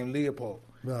 What was the name? Leopold.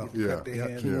 Wow. Used to cut their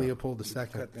hands. King Leopold II.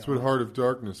 That's what Heart of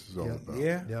Darkness is all about.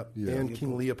 Yeah. Yep. Yeah. And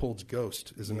King Leopold's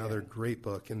Ghost is another great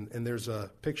book. And there's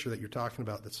a picture that you're talking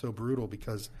about that's so brutal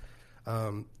because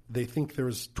they think there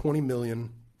was 20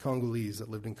 million Congolese that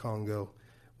lived in Congo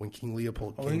when King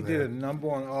Leopold came he there. did a number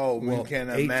on. We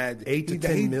can't imagine. 8 to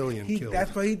 10 million killed.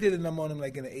 That's why he did a number on him,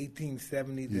 like in the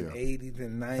 1870s and Yeah. 80s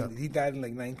and 90s. He died in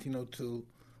like 1902.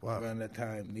 Wow. Around that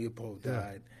time, Leopold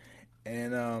died,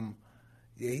 and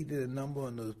he did a number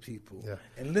on those people. Yeah.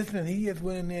 And listen, he just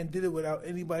went in there and did it without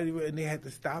anybody, and they had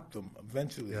to stop them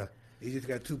eventually. Yeah. He just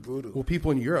got too brutal. Well, people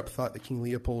in Europe thought that King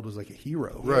Leopold was like a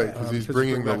hero. Right, because he's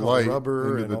bringing the bringing back all light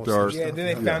rubber into and the all this dark. stuff. Yeah, then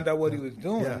they found out what he was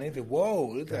doing, Yeah. and they said,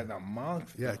 "Whoa, this guy's a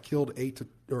monster." Yeah, killed 8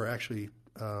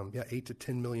 to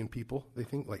 10 million people. They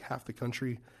think like half the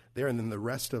country there, and then the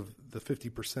rest of the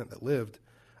 50% that lived,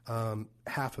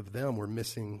 half of them were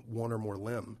missing one or more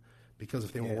limb because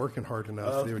if they weren't working hard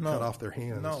enough, they would cut off their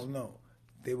hands. No.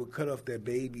 They would cut off their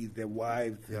babies, their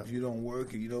wives. Yeah. If you don't work,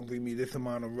 if you don't bring me this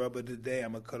amount of rubber today,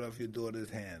 I'm going to cut off your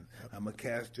daughter's hand. I'm going to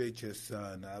castrate your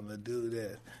son. I'm going to do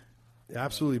this.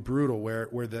 Absolutely brutal. Where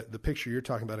the picture you're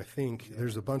talking about, I think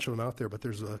there's a bunch of them out there, but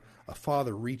there's a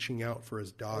father reaching out for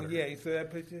his daughter. Oh, yeah, you saw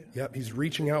that picture? Yep, he's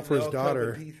reaching out for They his all cut to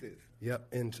daughter. pieces. Yep,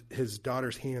 and his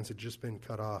daughter's hands had just been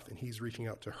cut off, and he's reaching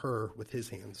out to her with his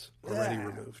hands already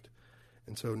removed.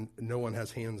 And so no one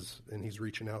has hands, and he's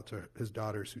reaching out to his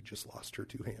daughters who just lost her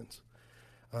 2 hands.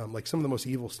 Like some of the most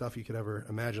evil stuff you could ever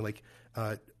imagine. Like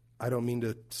I don't mean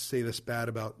to say this bad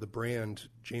about the brand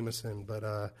Jameson,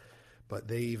 but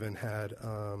they even had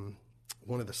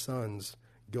one of the sons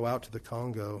go out to the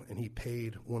Congo, and he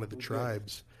paid one of the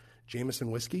tribes Jameson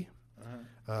whiskey.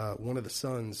 One of the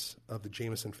sons of the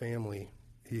Jameson family,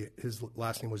 his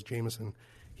last name was Jameson.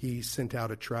 He sent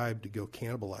out a tribe to go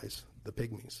cannibalize the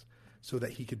pygmies so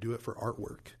that he could do it for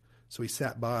artwork. So he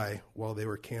sat by while they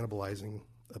were cannibalizing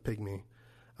a pygmy,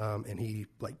 and he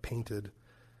like painted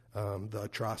the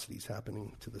atrocities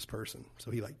happening to this person.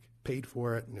 So he like paid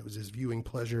for it, and it was his viewing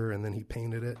pleasure, and then he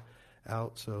painted it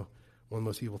out. So one of the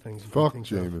most evil things. Fuck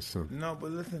Jameson. No, but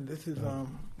listen, this is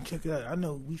check it out. I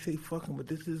know we say fucking, but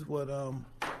this is what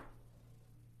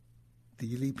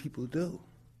the elite people do,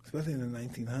 especially in the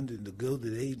 1900s, the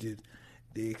Gilded Ages.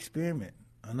 They experiment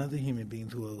on other human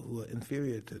beings who are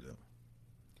inferior to them.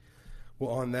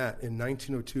 Well, on that, in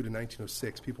 1902 to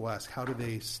 1906, people ask, how do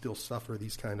they still suffer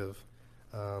these kind of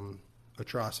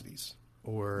atrocities?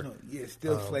 Or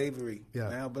Still slavery. yeah.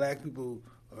 Now black people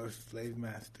are slave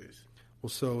masters. Well,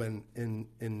 so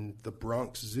in the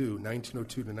Bronx Zoo,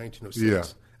 1902 to 1906. Yeah.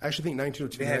 I actually think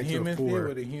 1902 They to had humans there. 1904.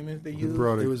 Were the humans they Who used?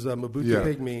 brought It it? was a Mabuti Yeah.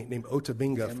 pygmy named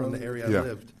Otabinga from the area I Yeah.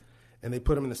 lived. And they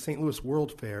put him in the St. Louis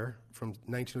World Fair from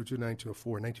 1902 to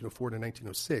 1904, 1904 to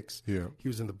 1906. Yeah. He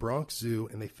was in the Bronx Zoo,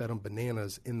 and they fed him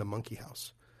bananas in the monkey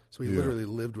house. So he Yeah. literally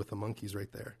lived with the monkeys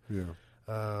right there. Yeah.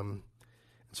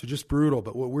 So just brutal.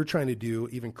 But what we're trying to do,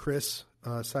 even Chris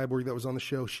Cyborg that was on the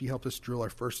show, she helped us drill our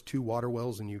first 2 water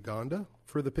wells in Uganda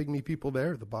for the pygmy people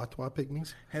there, the Batwa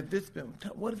pygmies. Had this been?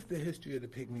 What is the history of the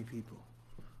pygmy people?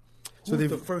 So Who's they've-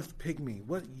 the first pygmy?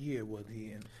 What year was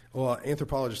he in? Well,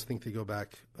 anthropologists think they go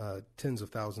back tens of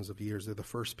thousands of years. They're the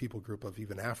first people group of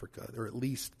even Africa, or at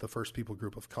least the first people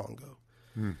group of Congo.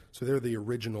 So they're the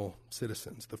original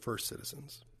citizens, the first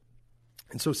citizens.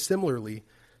 And so similarly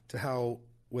to how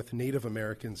with Native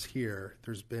Americans here,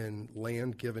 there's been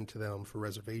land given to them for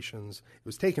reservations. It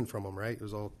was taken from them, right? It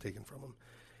was all taken from them.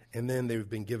 And then they've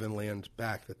been given land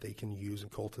back that they can use and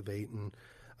cultivate and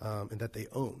that they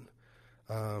own.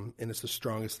 And it's the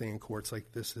strongest thing in courts,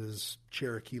 like this is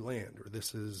Cherokee land, or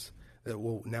this is,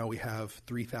 well, now we have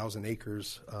 3,000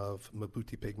 acres of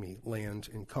Mabuti pygmy land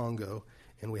in Congo,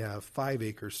 and we have 5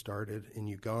 acres started in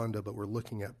Uganda, but we're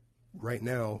looking at right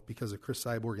now, because of Chris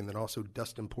Cyborg and then also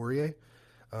Dustin Poirier.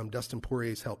 Dustin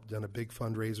Poirier's helped done a big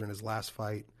fundraiser in his last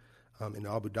fight in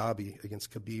Abu Dhabi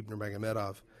against Khabib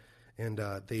Nurmagomedov. And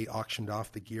they auctioned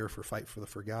off the gear for Fight for the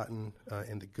Forgotten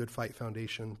and the Good Fight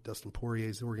Foundation, Dustin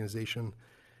Poirier's organization,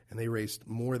 and they raised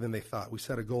more than they thought. We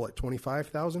set a goal at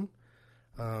 $25,000.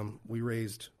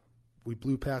 We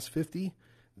blew past 50.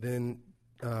 Then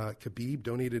Khabib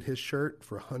donated his shirt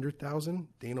for $100,000.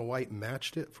 Dana White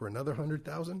matched it for another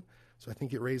 $100,000. So I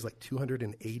think it raised like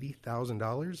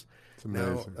 $280,000. It's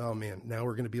amazing. Now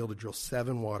we're going to be able to drill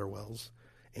 7 water wells,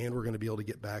 and we're going to be able to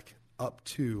get back up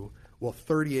to,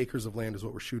 30 acres of land is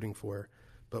what we're shooting for,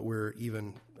 but we're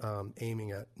even aiming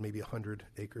at maybe 100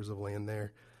 acres of land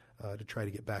there to try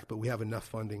to get back. But we have enough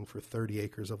funding for 30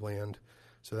 acres of land,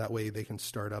 so that way they can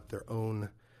start up their own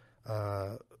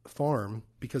farm,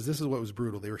 because this is what was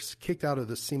brutal. They were kicked out of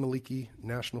the Simaliki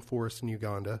National Forest in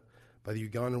Uganda by the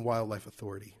Ugandan Wildlife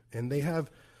Authority. And they have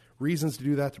reasons to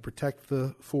do that, to protect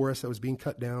the forest that was being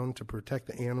cut down, to protect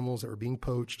the animals that were being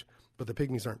poached. But the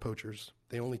pygmies aren't poachers.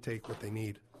 They only take what they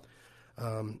need.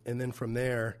 And then from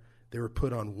there, they were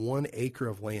put on 1 acre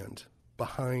of land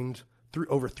behind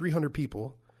over 300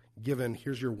 people, given,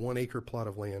 here's your 1 acre plot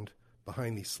of land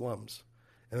behind these slums.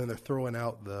 And then they're throwing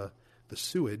out the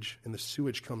sewage, and the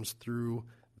sewage comes through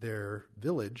their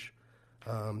village,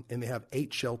 and they have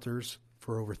 8 shelters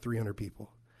for over 300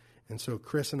 people. And so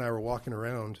Chris and I were walking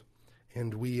around,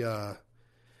 and we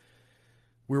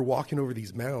were walking over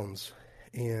these mounds,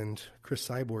 and Chris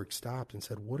Cyborg stopped and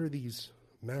said, "What are these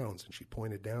mounds?" And she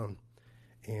pointed down,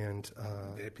 and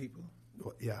Dead people?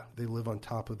 well, yeah, they live on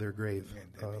top of their grave,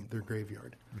 their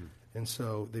graveyard. And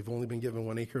so they've only been given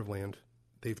 1 acre of land.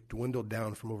 They've dwindled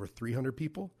down from over 300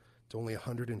 people to only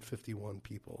 151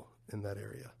 people in that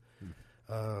area.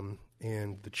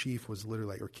 And the chief was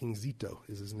literally like, or King Zito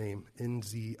is his name,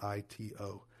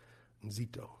 Nzito,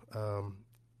 Nzito.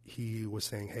 He was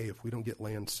saying, hey, if we don't get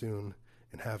land soon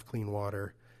and have clean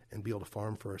water and be able to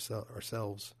farm for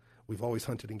ourselves, we've always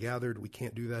hunted and gathered. We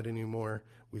can't do that anymore.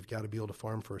 We've got to be able to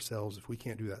farm for ourselves. If we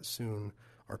can't do that soon,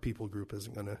 our people group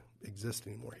isn't going to exist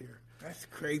anymore here. That's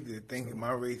crazy to think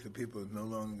my race of people is no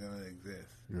longer going to exist.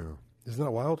 Yeah. Isn't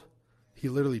that wild? He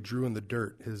literally drew in the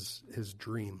dirt his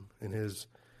dream, and his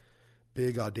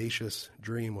big, audacious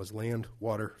dream was land,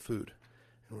 water, food.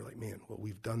 And we're like, man, well,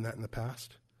 we've done that in the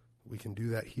past. We can do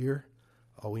that here.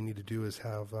 All we need to do is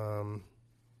have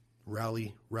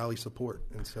rally support.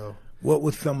 And so, What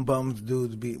would some bums do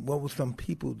to be? What would some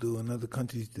people do in other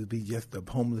countries to be just a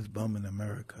homeless bum in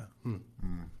America?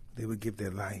 They would give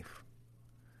their life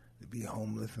to be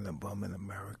homeless and a bum in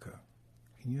America.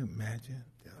 Can you imagine?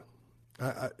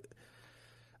 yeah,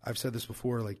 I've said this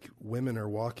before. Like, women are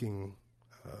walking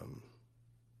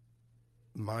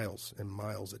miles and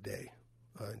miles a day,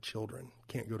 and children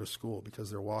can't go to school because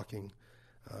they're walking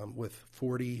with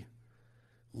 40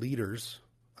 liters.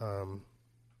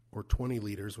 Or 20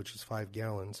 liters, which is 5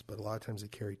 gallons, but a lot of times they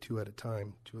carry 2 at a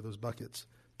time, 2 of those buckets.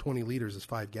 20 liters is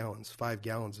 5 gallons. 5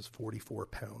 gallons is 44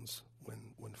 pounds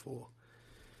when full.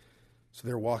 So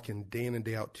they're walking day in and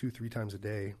day out 2-3 times a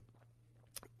day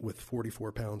with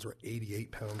 44 pounds or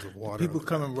 88 pounds of water. People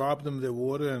come and rob them of their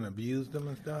water and abuse them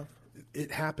and stuff?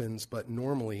 It happens, but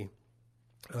normally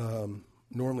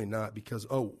not, because,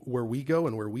 where we go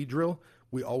and where we drill,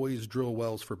 we always drill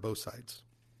wells for both sides.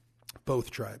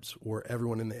 Both tribes or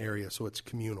everyone in the area, so it's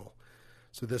communal.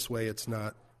 So this way, it's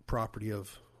not property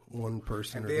of one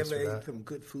person. Have or they this ever or ate that. some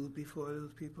good food before,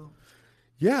 those people?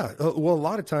 Yeah, well, a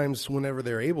lot of times, whenever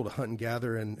they're able to hunt and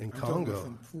gather in I'm talking about Congo.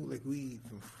 some food like we eat,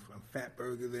 some fat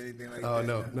burgers, anything like that. Oh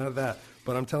no, none of that.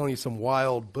 But I'm telling you, some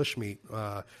wild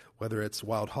bushmeat, whether it's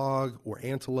wild hog or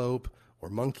antelope or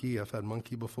monkey. I've had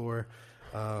monkey before,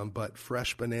 but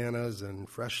fresh bananas and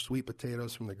fresh sweet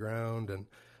potatoes from the ground, and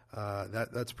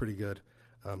that's pretty good.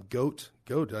 Goat,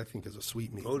 I think, is a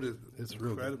sweet meat. Goat is it's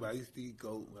real good. incredible. I used to eat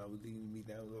goat when I was eating meat.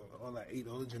 That was all I ate.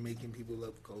 All the Jamaican people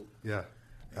love goat. Yeah,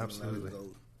 And I absolutely. love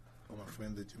goat. All my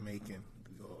friends are Jamaican.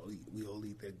 We all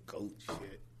eat that goat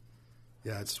shit.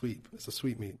 Yeah, it's sweet. It's a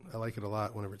sweet meat. I like it a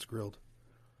lot whenever it's grilled.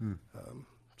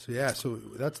 So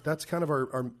that's kind of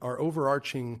our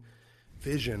overarching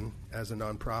vision as a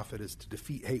nonprofit is to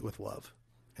defeat hate with love,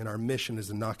 and our mission is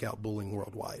to knock out bullying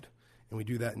worldwide. And we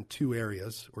do that in 2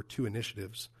 areas or 2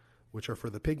 initiatives, which are for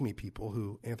the pygmy people,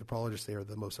 who anthropologists say are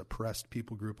the most oppressed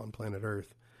people group on planet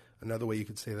Earth. Another way you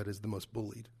could say that is the most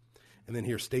bullied. And then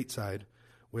here stateside,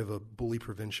 we have a bully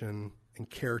prevention and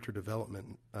character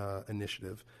development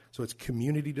initiative. So it's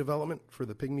community development for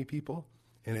the pygmy people,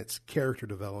 and it's character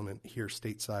development here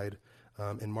stateside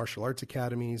in martial arts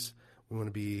academies. We want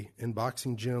to be in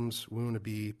boxing gyms. We want to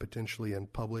be potentially in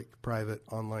public, private,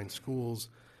 online schools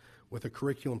with a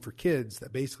curriculum for kids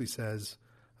that basically says,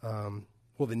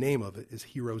 the name of it is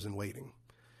Heroes in Waiting.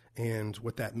 And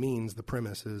what that means, the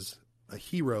premise is, a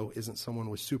hero isn't someone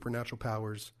with supernatural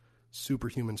powers,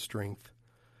 superhuman strength.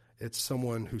 It's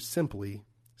someone who simply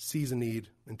sees a need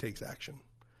and takes action.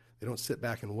 They don't sit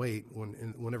back and wait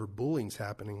whenever bullying's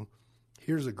happening.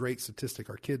 Here's a great statistic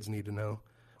our kids need to know,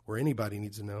 or anybody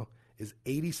needs to know, is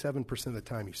 87% of the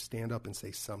time you stand up and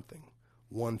say something,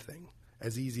 one thing.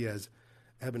 As easy as,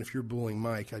 Eben, if you're bullying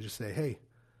Mike, I just say, hey,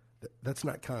 that's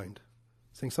not kind.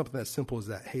 Saying something as simple as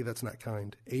that, hey, that's not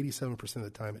kind. 87% of the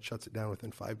time it shuts it down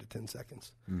within 5 to 10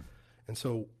 seconds. And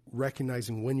so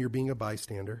recognizing when you're being a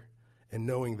bystander and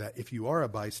knowing that if you are a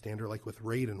bystander, like with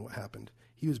Raiden, what happened,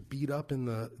 he was beat up in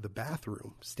the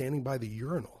bathroom, standing by the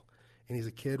urinal. And he's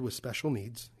a kid with special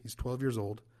needs. He's 12 years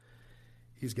old.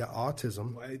 He's got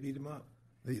autism. Why they beat him up?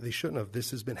 They shouldn't have. This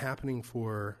has been happening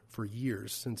for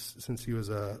years since he was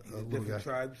a little guy. Different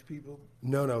tribes people?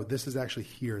 No. This is actually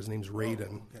here. His name's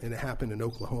Raiden, and it happened in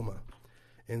Oklahoma.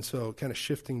 And so, kind of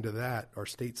shifting to that, our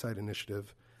stateside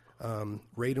initiative,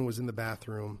 Raiden was in the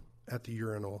bathroom at the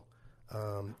urinal.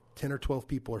 10 or 12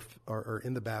 people are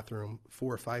in the bathroom.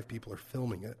 4 or 5 people are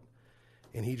filming it.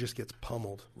 And he just gets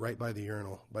pummeled right by the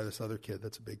urinal by this other kid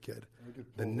that's a big kid.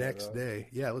 The next day,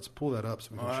 let's pull that up so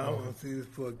we can show I him. want to see this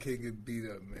poor kid get beat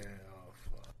up, man. Oh,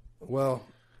 fuck. Well,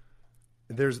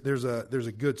 there's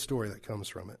a good story that comes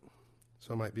from it.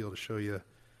 So I might be able to show you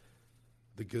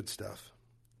the good stuff.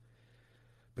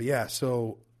 But yeah,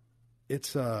 so it's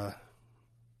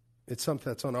something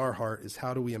that's on our heart is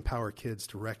how do we empower kids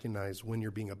to recognize when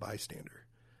you're being a bystander?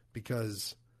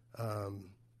 Because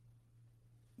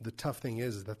the tough thing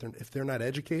is that if they're not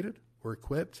educated or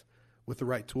equipped with the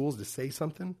right tools to say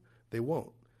something, they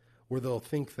won't. Or they'll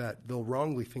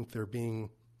wrongly think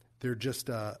they're just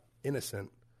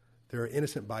innocent. They're an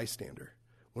innocent bystander.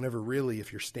 Whenever really,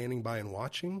 if you're standing by and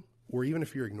watching, or even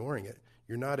if you're ignoring it,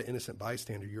 you're not an innocent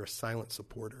bystander. You're a silent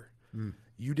supporter.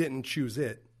 You didn't choose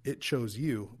it. It chose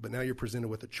you, but now you're presented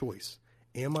with a choice.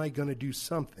 Am I going to do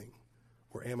something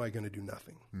or am I going to do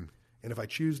nothing? And if I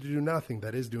choose to do nothing,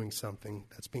 that is doing something.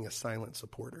 That's being a silent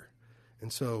supporter.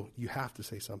 And so you have to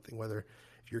say something, whether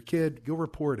if you're a kid, go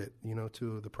report it,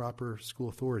 to the proper school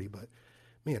authority. But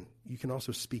man, you can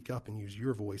also speak up and use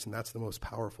your voice. And that's the most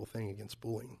powerful thing against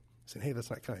bullying. Saying, hey, that's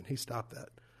not kind. Hey, stop that.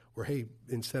 Or, hey,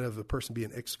 instead of a person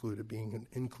being excluded, being an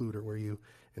includer where you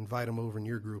invite them over in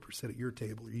your group or sit at your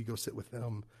table or you go sit with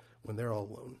them when they're all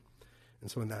alone. And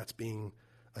so that's being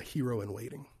a hero in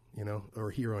waiting, or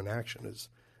a hero in action is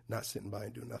not sitting by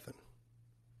and doing nothing.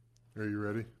 Are you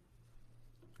ready?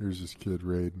 Here's this kid,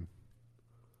 Raiden.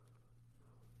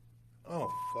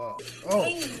 Oh, fuck.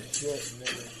 Oh, shit,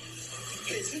 nigga.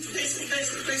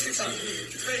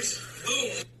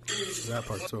 That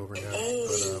part's over now.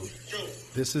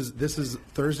 But this is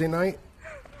Thursday night,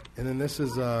 and then this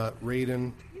is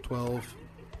Raiden, 12,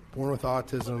 born with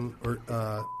autism,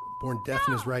 or born deaf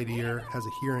in his right ear, has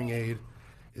a hearing aid,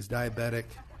 is diabetic,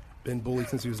 been bullied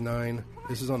since he was 9.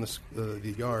 This is on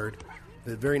the yard.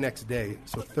 The very next day,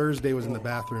 so Thursday was in the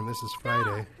bathroom. This is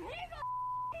Friday,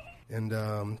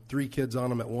 and 3 kids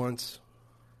on him at once.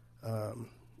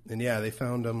 And yeah, they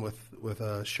found him with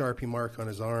a Sharpie mark on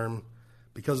his arm.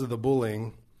 Because of the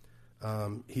bullying,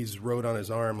 he's wrote on his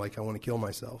arm, like, I want to kill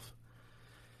myself.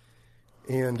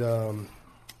 And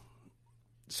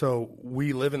so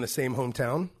we live in the same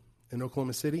hometown in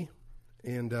Oklahoma City,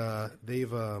 and they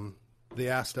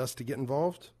asked us to get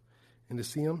involved and to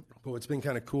see him. But what's been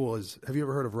kind of cool is, have you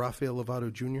ever heard of Rafael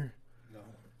Lovato Jr.? No.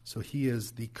 So he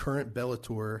is the current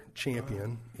Bellator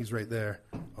champion. He's right there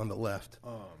on the left.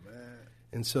 Oh, man.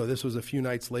 And so this was a few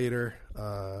nights later.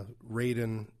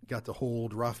 Raiden got to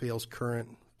hold Rafael's current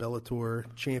Bellator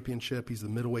championship. He's the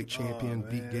middleweight champion,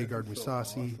 beat Gegard Mousasi. So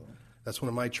awesome. That's one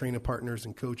of my training partners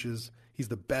and coaches. He's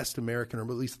the best American, or at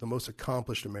least the most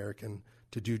accomplished American,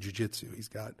 to do jiu-jitsu. He's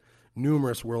got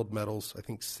numerous world medals. I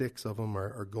think 6 of them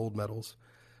are gold medals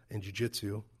in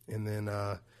jiu-jitsu. And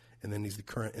then he's the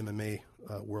current MMA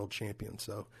world champion.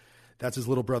 So that's his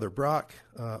little brother Brock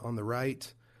on the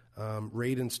right.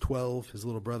 Raiden's 12, his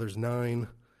little brother's 9.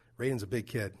 Raiden's a big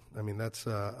kid. I mean, that's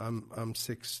I'm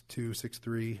 6'2", 6'3",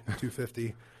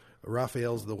 250.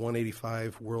 Rafael's the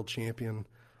 185 world champion,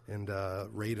 and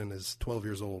Raiden is 12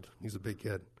 years old. He's a big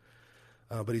kid,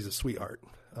 but he's a sweetheart.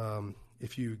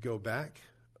 If you go back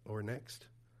or next,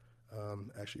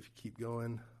 actually, if you keep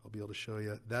going, I'll be able to show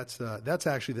you. That's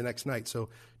actually the next night. So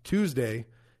Tuesday,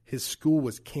 his school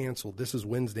was canceled. This is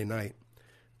Wednesday night.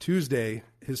 Tuesday,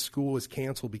 his school was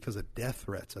canceled because of death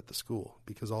threats at the school,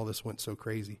 because all this went so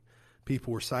crazy.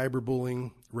 People were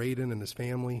cyberbullying Raiden and his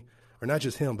family, or not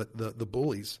just him, but the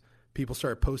bullies. People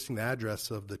started posting the address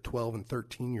of the 12 and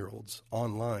 13-year-olds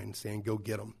online saying, go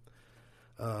get them.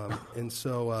 And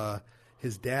so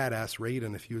his dad asked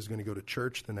Raiden if he was going to go to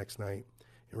church the next night.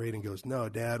 And Raiden goes, no,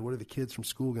 Dad, what are the kids from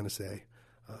school going to say?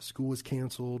 School was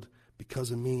canceled because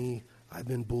of me. I've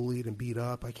been bullied and beat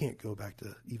up. I can't go back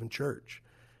to even church.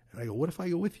 And I go, what if I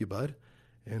go with you, bud?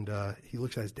 And he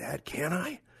looks at his dad, can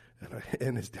I?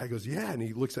 And his dad goes, yeah. And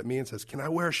he looks at me and says, can I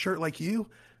wear a shirt like you?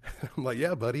 I'm like,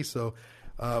 yeah, buddy. So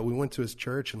we went to his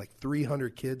church, and like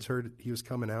 300 kids heard he was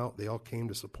coming out. They all came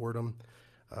to support him.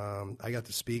 I got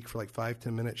to speak for like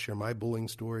 5-10 minutes, share my bullying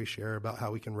story, share about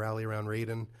how we can rally around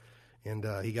Raiden. And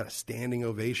he got a standing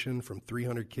ovation from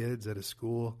 300 kids at his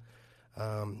school.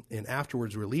 And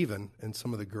afterwards we're leaving, and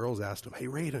some of the girls asked him, hey,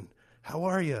 Raiden, how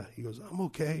are you? He goes, I'm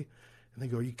okay. And they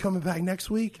go, are you coming back next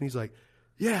week? And he's like,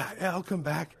 yeah, I'll come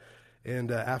back.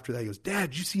 And after that, he goes,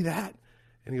 Dad, did you see that?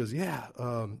 And he goes, yeah.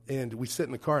 And we sit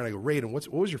in the car, and I go, Raiden,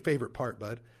 what was your favorite part,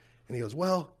 bud? And he goes,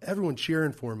 well, everyone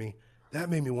cheering for me. That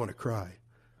made me want to cry.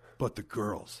 But the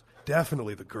girls,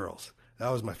 definitely the girls. That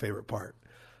was my favorite part.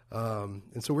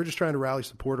 And so we're just trying to rally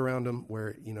support around him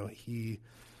where, he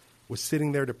was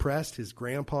sitting there depressed. His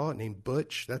grandpa named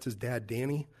Butch, that's his dad,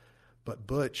 Danny. But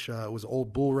Butch was an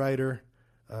old bull rider,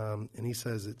 and he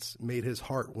says it's made his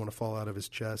heart want to fall out of his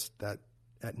chest that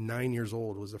at 9 years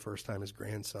old was the first time his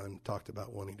grandson talked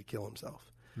about wanting to kill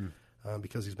himself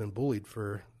because he's been bullied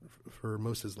for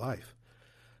most of his life.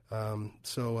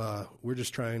 So we're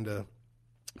just trying to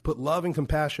put love and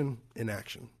compassion in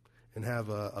action and have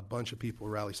a bunch of people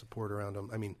rally support around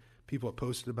him. I mean, people have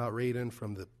posted about Raiden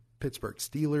from the Pittsburgh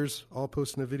Steelers, all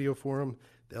posting a video for him,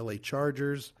 the L.A.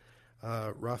 Chargers,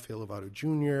 Rafael Lovato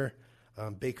Jr.,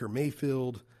 Baker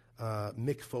Mayfield,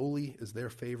 Mick Foley is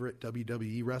their favorite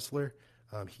WWE wrestler.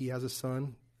 He has a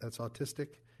son that's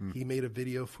autistic. He made a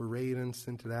video for Raiden,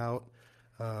 sent it out,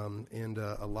 and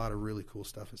a lot of really cool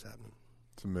stuff is happening.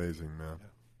 It's amazing, man. Yeah.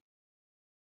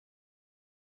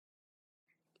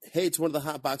 Hey, it's one of the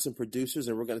hot boxing producers,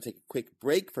 and we're going to take a quick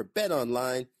break for Bet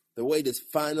Online. The wait is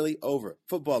finally over.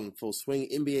 Football in full swing.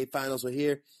 NBA Finals are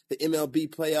here. The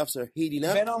MLB playoffs are heating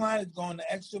up. Bet Online is going the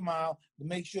extra mile to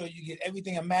make sure you get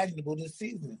everything imaginable this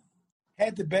season.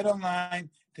 Head to Bet Online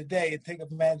today and take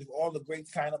advantage of all the great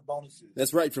sign-up bonuses.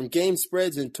 That's right. From game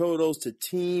spreads and totals to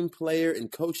team, player,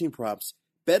 and coaching props,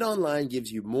 Bet Online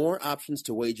gives you more options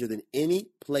to wager than any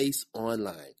place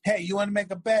online. Hey, you want to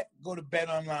make a bet? Go to Bet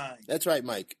Online. That's right,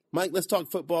 Mike. Mike, let's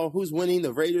talk football. Who's winning,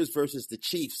 the Raiders versus the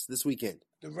Chiefs this weekend?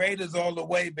 The Raiders all the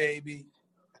way, baby.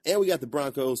 And we got the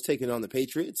Broncos taking on the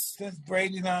Patriots. Since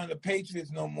Brady's not on the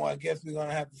Patriots no more, I guess we're going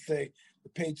to have to say the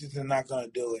Patriots are not going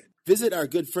to do it. Visit our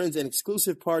good friends and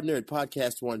exclusive partner at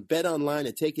Podcast One, Bet Online,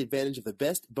 and take advantage of the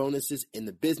best bonuses in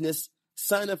the business.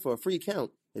 Sign up for a free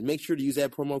account and make sure to use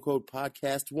that promo code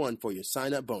Podcast1 for your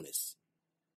sign-up bonus.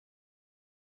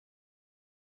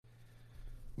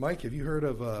 Mike, have you heard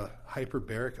of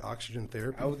hyperbaric oxygen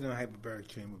therapy? I was in a hyperbaric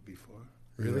chamber before.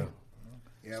 Really?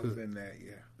 Yeah, I was in that,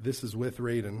 yeah. This is with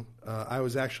Raiden. I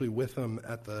was actually with him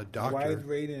at the doctor. Why is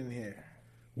Raiden in here?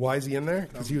 Why is he in there?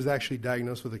 Because he was actually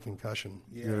diagnosed with a concussion.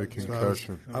 Yeah, a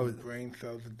concussion. Brain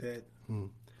cells are dead.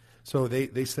 So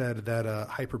they said that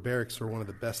hyperbarics are one of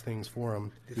the best things for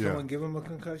him. Did someone give him a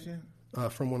concussion?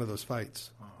 From one of those fights.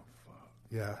 Oh, fuck.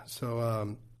 Yeah.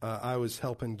 So I was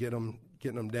helping getting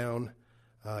him down.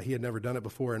 He had never done it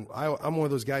before, and I'm one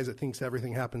of those guys that thinks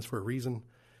everything happens for a reason.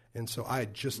 And so I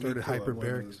had just started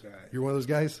hyperbarics. You're one of those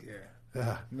guys?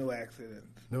 Yeah. No accidents.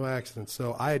 No accidents.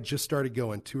 So I had just started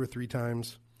going 2 or 3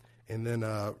 times, and then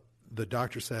the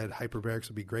doctor said hyperbarics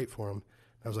would be great for him.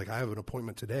 I was like, I have an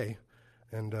appointment today,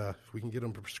 and if we can get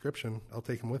him a prescription, I'll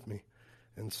take him with me.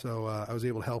 And so I was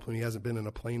able to help him. He hasn't been in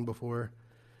a plane before.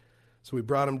 So we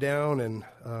brought him down and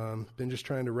been just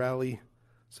trying to rally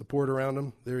support around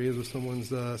him. There he is with someone's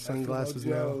sunglasses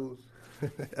now.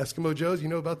 Eskimo Joe's, you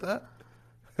know about that?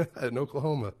 In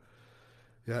Oklahoma.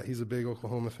 Yeah, he's a big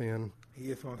Oklahoma fan. He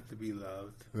just wants to be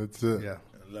loved. That's it. Yeah.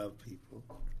 And love people.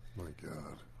 My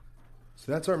God.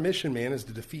 So that's our mission, man, is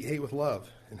to defeat hate with love.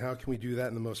 And how can we do that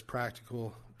in the most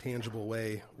practical, tangible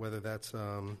way, whether that's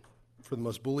for the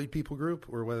most bullied people group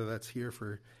or whether that's here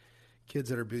for kids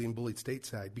that are being bullied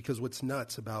stateside. Because what's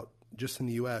nuts about, just in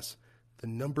the U.S., the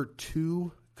number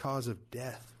 2 cause of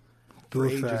death for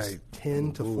ages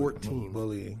 10 to 14.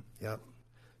 Bullying. Yep.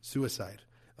 Suicide.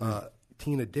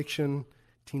 Teen addiction,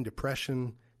 teen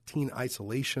depression, teen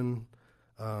isolation,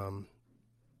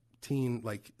 teen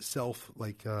what's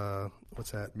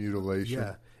that? Mutilation.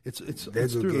 Yeah, it's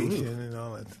through the roof. And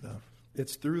all that stuff.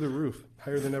 It's through the roof,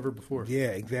 higher than ever before. Yeah,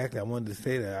 exactly. I wanted to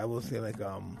say that. I will say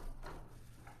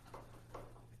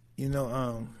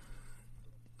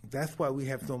that's why we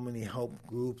have so many help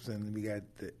groups, and we got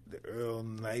the Earl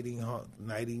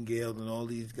Nightingales and all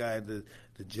these guys, the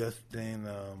Justin,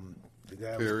 the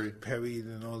guy Perry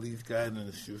and all these guys, and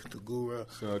the Sadhguru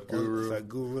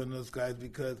and those guys,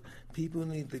 because people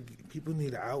need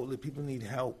an outlet. People need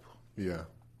help. Yeah.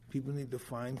 People need to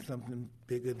find something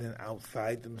bigger than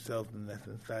outside themselves and that's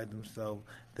inside themselves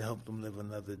to help them live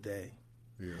another day.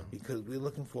 Yeah. Because we're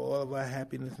looking for all of our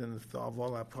happiness and to solve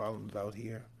all our problems out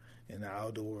here in the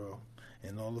outer world.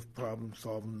 And all the problem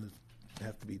solving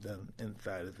has to be done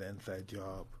inside. It's an inside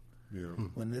job. Yeah.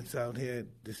 When it's out here,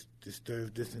 this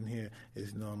in here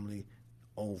is normally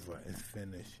over. It's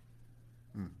finished.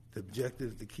 The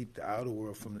objective is to keep the outer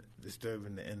world from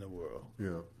disturbing the inner world.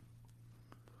 Yeah.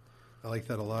 I like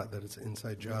that a lot, that it's an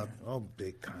inside job. Yeah. Oh,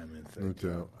 big time inside No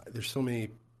job. doubt. There's so many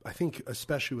I think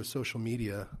especially with social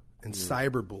media and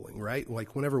cyberbullying, right?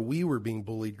 Like whenever we were being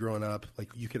bullied growing up, like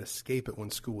you could escape it when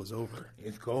school was over.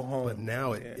 It's go home. But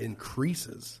now it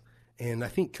increases. And I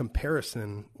think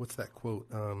comparison, what's that quote?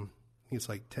 I think it's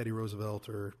like Teddy Roosevelt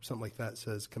or something like that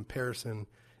says, comparison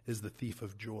is the thief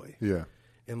of joy. Yeah.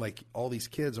 And like all these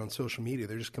kids on social media,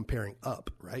 they're just comparing up,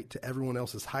 right, to everyone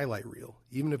else's highlight reel,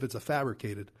 even if it's a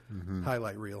fabricated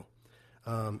highlight reel.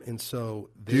 And so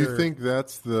do you think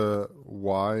that's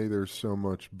why there's so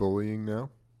much bullying now?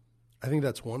 I think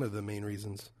that's one of the main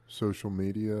reasons. Social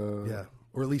media? Yeah.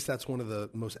 Or at least that's one of the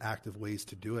most active ways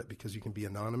to do it because you can be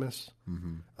anonymous.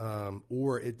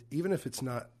 Or even if it's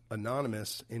not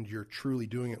anonymous and you're truly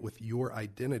doing it with your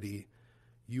identity,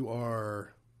 you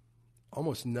are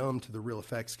almost numb to the real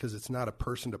effects because it's not a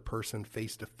person-to-person,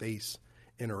 face-to-face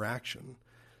interaction.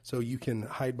 So you can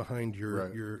hide behind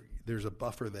your there's a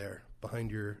buffer there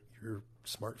behind your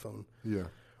smartphone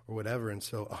or whatever. And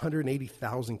so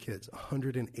 180,000 kids,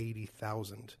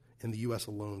 180,000 in the U.S.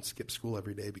 alone skip school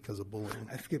every day because of bullying.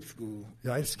 I skipped school.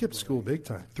 Yeah, I skipped school big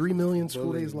time. 3 million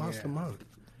school days lost a month.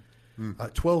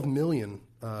 12 million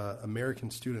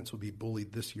American students will be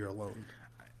bullied this year alone.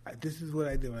 This is what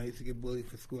I did when I used to get bullied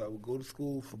for school. I would go to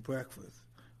school for breakfast.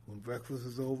 When breakfast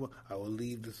was over, I would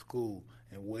leave the school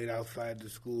and wait outside the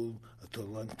school until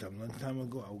lunchtime. Lunchtime would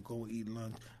go, I would go eat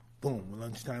lunch. Boom,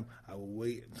 lunchtime, I would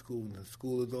wait in school. When the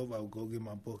school is over, I would go get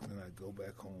my books and I'd go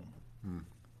back home.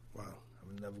 Wow. I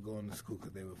would never go into school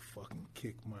because they would fucking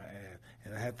kick my ass.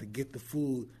 And I had to get the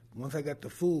food. Once I got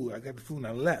the food and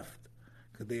I left.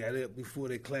 Because they had it before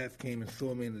their class came and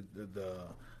saw me in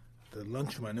the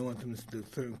lunchroom. I didn't want them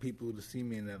certain people to see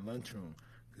me in that lunchroom.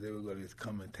 Because they were going to just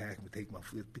come and attack me, take my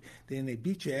food. Then they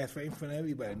beat your ass right in front of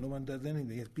everybody. No one does anything.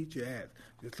 They just beat your ass.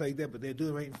 Just like that. But they do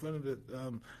it right in front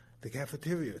of the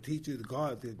cafeteria. Teachers, the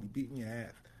guards, they'd be beating your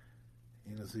ass.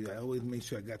 You know, so I always made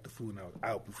sure I got the food and I was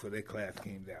out before their class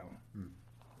came down.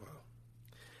 Wow.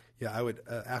 Yeah, I would,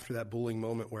 after that bullying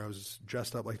moment where I was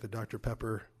dressed up like the Dr.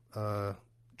 Pepper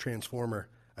Transformer,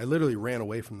 I literally ran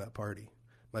away from that party.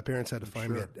 My parents had to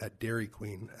find me at Dairy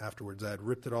Queen afterwards. I had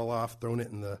ripped it all off, thrown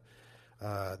it in the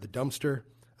dumpster.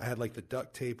 I had like the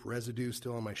duct tape residue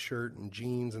still on my shirt and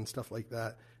jeans and stuff like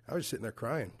that. I was sitting there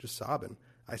crying, just sobbing.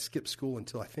 I skipped school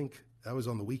until I think that was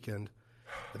on the weekend.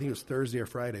 I think it was Thursday or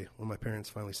Friday when my parents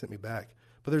finally sent me back.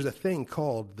 But there's a thing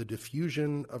called the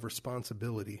diffusion of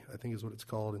responsibility, I think is what it's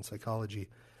called in psychology,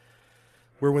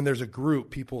 where when there's a group,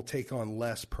 people take on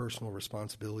less personal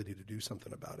responsibility to do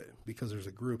something about it because there's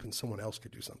a group and someone else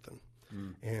could do something.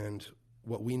 And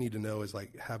what we need to know is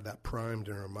like have that primed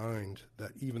in our mind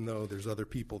that even though there's other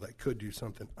people that could do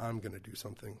something, I'm going to do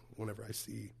something whenever I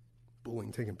see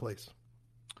bullying taking place.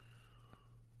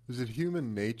 Is it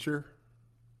human nature,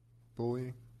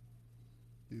 bullying?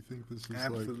 Do you think this is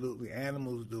Absolutely.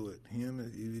 Animals do it.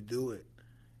 Humans, you do it.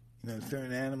 You know,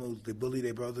 certain animals, they bully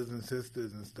their brothers and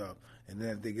sisters and stuff. And then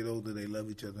as they get older, they love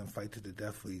each other and fight to the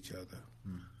death for each other.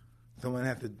 Somebody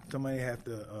have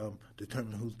to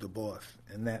determine who's the boss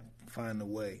and that find a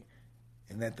way.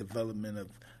 And that development of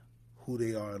who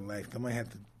they are in life. Somebody have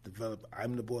to develop,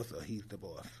 I'm the boss or he's the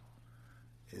boss.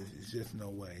 It's just no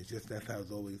way. It's just that's how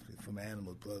it's always been from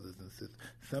animals, brothers and sisters.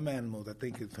 Some animals, I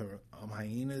think it's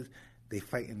hyenas, they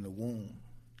fight in the womb.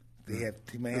 They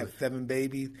might have 7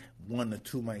 babies, 1 or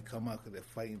 2 might come out because they're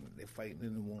fighting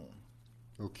in the womb.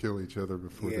 They'll kill each other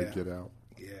before they get out.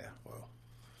 Yeah. Wow.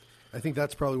 I think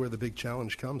that's probably where the big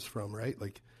challenge comes from, right?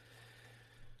 Like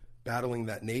battling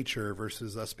that nature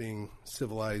versus us being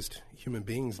civilized human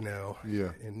beings now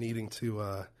and needing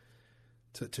to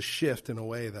shift in a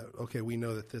way that, okay, we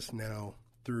know that this now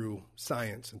through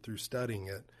science and through studying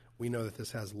it, we know that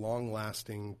this has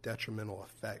long-lasting detrimental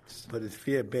effects. But it's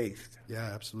fear-based. Yeah,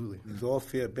 absolutely. It's all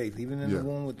fear-based. Even in the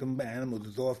womb with them animals,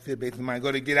 it's all fear-based. I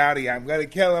got to get out of here. I'm going to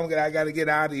kill him. I got to get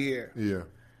out of here. Yeah.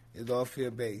 It's all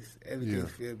fear-based.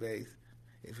 Everything's fear-based.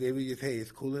 If they just, hey,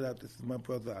 it's cool it out. This is my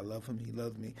brother. I love him. He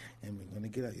loves me. And we're going to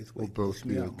get out. It's we'll both push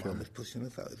me be out. okay. Mama's pushing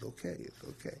us out. It's okay. It's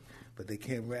okay. But they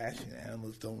can't ration.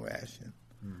 Animals don't ration.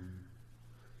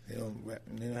 They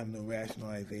don't have no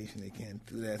rationalization. They can't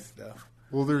do that stuff.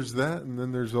 Well, there's that, and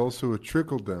then there's also a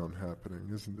trickle-down happening,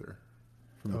 isn't there?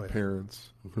 From the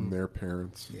parents, from their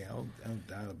parents. Yeah, I don't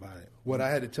doubt about it. What I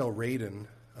had to tell Raiden,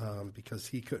 because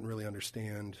he couldn't really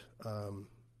understand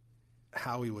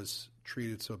how he was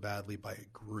treated so badly by a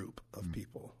group of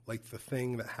people. Like the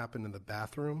thing that happened in the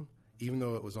bathroom, even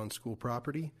though it was on school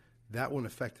property, that one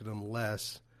affected him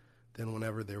less than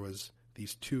whenever there was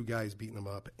these 2 guys beating him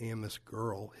up and this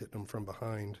girl hitting him from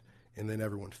behind and then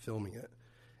everyone filming it.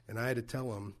 And I had to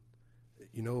tell him,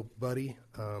 you know, buddy,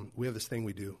 we have this thing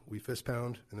we do. We fist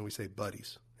pound, and then we say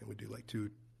buddies. And we do like two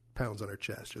pounds on our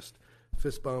chest, just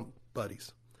fist bump,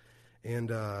 buddies.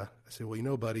 And I said,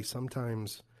 well, buddy,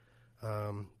 sometimes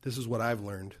this is what I've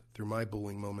learned through my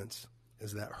bullying moments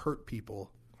is that hurt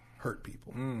people hurt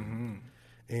people. Mm-hmm.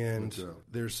 And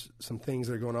there's some things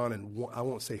that are going on, and I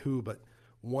won't say who, but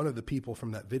one of the people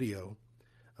from that video,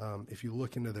 if you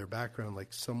look into their background,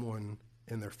 like someone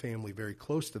in their family very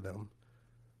close to them,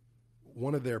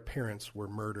 one of their parents were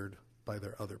murdered by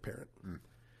their other parent.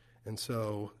 And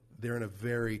so they're in a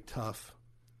very tough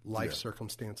life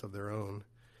circumstance of their own,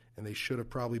 and they should have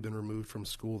probably been removed from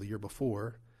school the year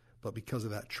before, but because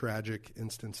of that tragic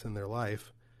instance in their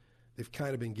life, they've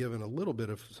kind of been given a little bit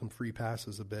of some free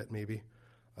passes a bit maybe.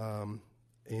 And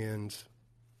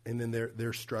then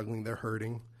they're struggling, they're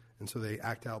hurting, and so they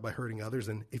act out by hurting others.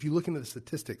 And if you look into the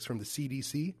statistics from the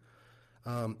CDC,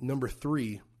 number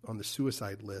 3 on the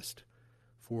suicide list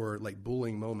for like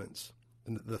bullying moments,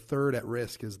 and the third at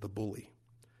risk is the bully.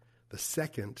 The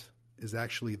second is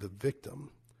actually the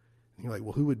victim. And you're like,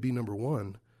 well, who would be number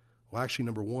 1? Well, actually,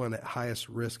 number 1 at highest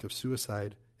risk of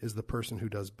suicide is the person who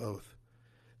does both.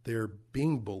 They're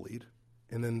being bullied,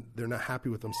 and then they're not happy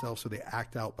with themselves, so they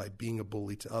act out by being a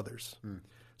bully to others.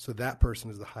 So that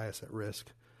person is the highest at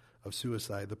risk of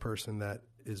suicide, the person that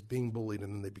is being bullied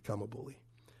and then they become a bully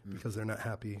because they're not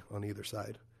happy on either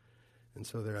side. And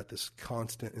so they're at this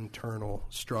constant internal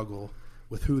struggle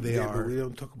with who they are. But we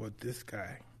don't talk about this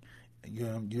guy.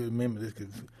 You remember this,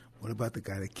 because what about the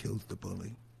guy that kills the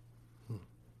bully?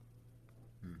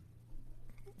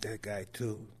 That guy,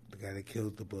 too, the guy that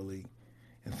kills the bully.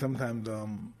 And sometimes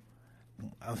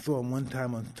I saw him one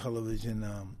time on television.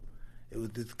 It was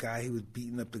this guy. He was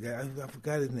beating up the guy. I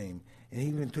forgot his name. And he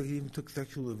even took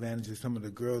sexual advantage of some of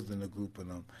the girls in the group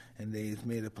and they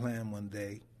made a plan one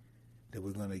day that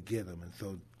we're going to get him. And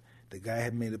so the guy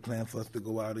had made a plan for us to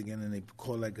go out again, and they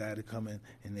called that guy to come in,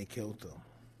 and they killed him.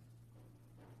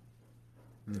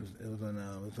 It was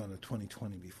on the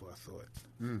 2020 before I saw it.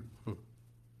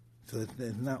 So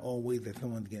it's not always that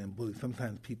someone's getting bullied.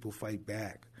 Sometimes people fight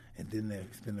back, and then they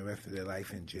spend the rest of their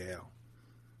life in jail.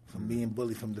 From being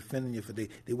bullied, from defending you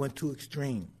they went too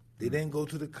extreme. They didn't go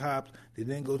to the cops. They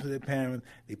didn't go to their parents.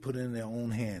 They put it in their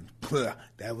own hands.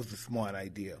 That was a smart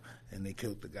idea, and they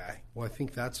killed the guy. Well, I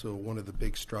think that's one of the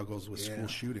big struggles with school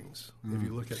shootings. If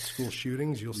you look at school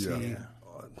shootings, you'll see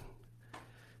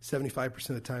 75%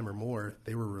 of the time or more,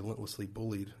 they were relentlessly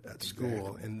bullied at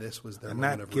school, and this was their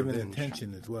moment of given revenge.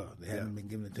 attention as well. They haven't been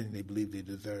given attention they believe they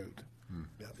deserved.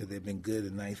 Because they've been good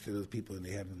and nice to those people, and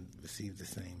they haven't received the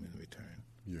same in return.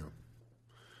 Yeah.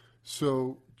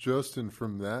 So, Justin,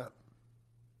 from that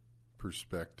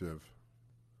perspective,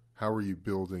 how are you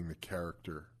building the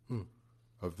character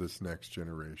of this next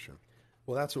generation?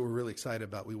 Well, that's what we're really excited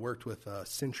about. We worked with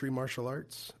Century Martial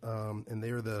Arts, and they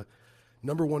are the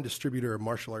number 1 distributor of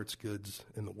martial arts goods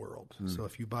in the world. So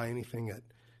if you buy anything at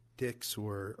Dick's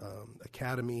or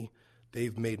Academy,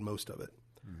 they've made most of it.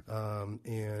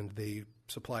 And they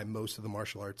supply most of the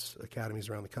martial arts academies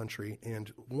around the country.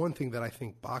 And one thing that I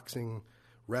think boxing,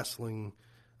 wrestling,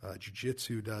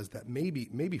 jiu-jitsu does that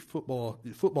maybe football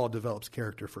develops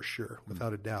character for sure,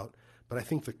 without a doubt. But I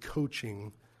think the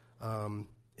coaching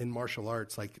in martial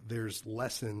arts, like there's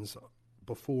lessons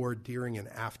before, during, and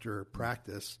after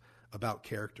practice about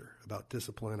character, about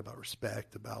discipline, about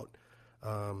respect, about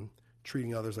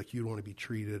treating others like you'd want to be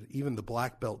treated. Even the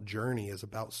black belt journey is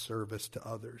about service to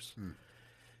others.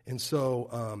 And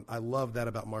so I love that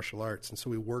about martial arts. And so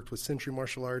we worked with Century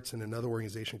Martial Arts and another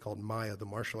organization called MAIA, the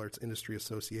Martial Arts Industry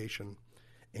Association.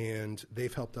 And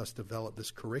they've helped us develop this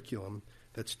curriculum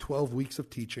that's 12 weeks of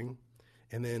teaching.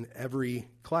 And then every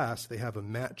class, they have a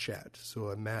mat chat, so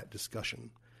a mat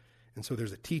discussion. And so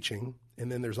there's a teaching,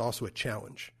 and then there's also a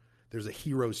challenge. There's a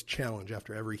hero's challenge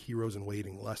after every heroes in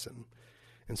waiting lesson.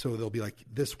 And so they'll be like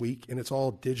this week, and it's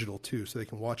all digital too, so they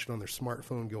can watch it on their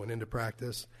smartphone going into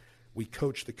practice. We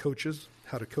coach the coaches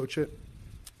how to coach it.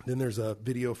 Then there's a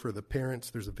video for the parents.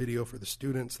 There's a video for the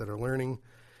students that are learning.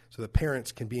 So the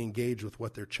parents can be engaged with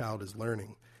what their child is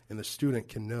learning, and the student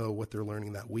can know what they're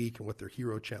learning that week and what their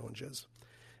hero challenge is.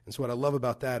 And so what I love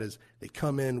about that is they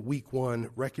come in week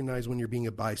 1, recognize when you're being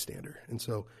a bystander. And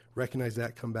so recognize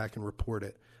that, come back and report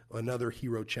it. Another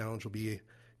hero challenge will be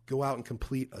go out and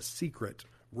complete a secret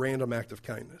random act of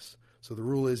kindness. So the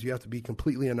rule is you have to be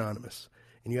completely anonymous,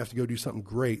 and you have to go do something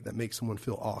great that makes someone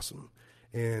feel awesome.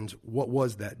 And what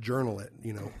was that? Journal it.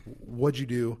 What'd you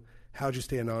do? How'd you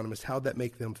stay anonymous? How'd that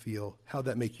make them feel? How'd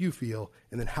that make you feel?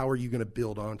 And then how are you going to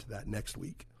build onto that next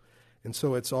week? And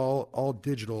so it's all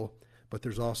digital, but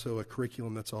there's also a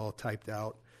curriculum that's all typed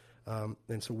out.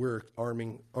 And so we're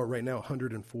arming, right now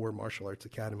 104 martial arts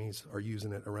academies are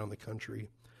using it around the country.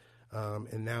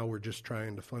 And now we're just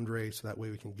trying to fundraise so that way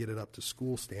we can get it up to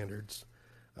school standards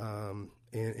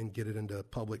and get it into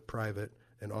public, private,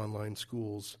 and online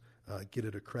schools, get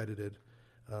it accredited.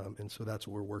 And so that's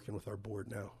what we're working with our board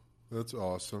now. That's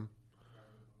awesome.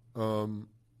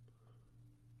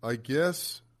 I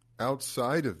guess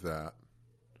outside of that,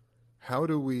 how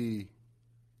do we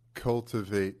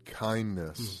cultivate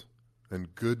kindness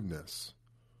and goodness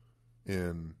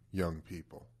in young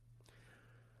people?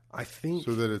 I think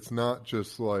so that it's not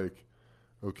just like,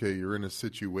 okay, you're in a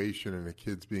situation and a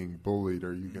kid's being bullied.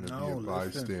 Are you going to be a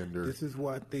bystander? This is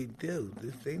what they do.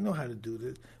 They know how to do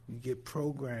this. You get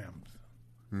programs.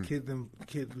 Kids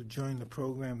will join the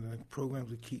programs, and the programs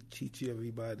will teach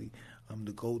everybody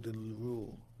the golden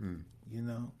rule. You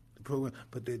know, the program,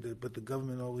 but the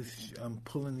government always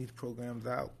pulling these programs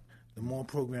out. The more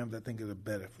programs, I think, are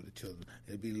better for the children.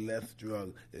 It'll be less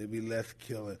drugs. It'll be less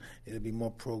killing. It'll be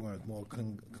more programs, more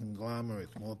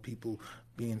conglomerates, more people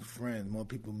being friends, more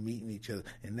people meeting each other.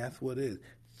 And that's what it is.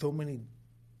 So many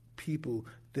people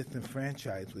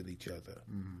disenfranchised with each other.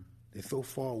 They're so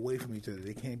far away from each other.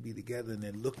 They can't be together, and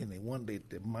they're looking.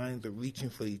 Their minds are reaching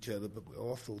for each other, but we're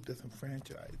also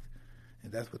disenfranchised.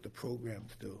 And that's what the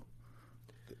programs do.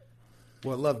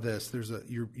 Well, I love this.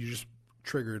 You just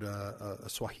triggered a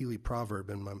Swahili proverb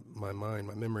in my mind,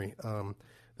 my memory.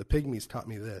 The Pygmies taught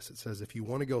me this. It says, if you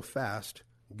want to go fast,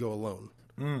 go alone.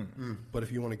 But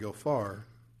if you want to go far,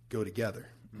 go together.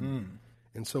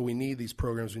 And so we need these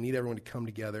programs. We need everyone to come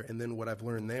together. And then what I've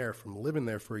learned there from living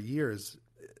there for a year is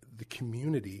the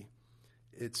community.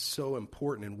 It's so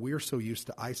important. And we're so used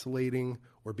to isolating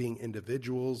or being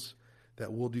individuals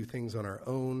that we'll do things on our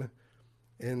own.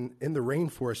 And in the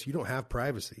rainforest, you don't have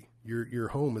privacy. Your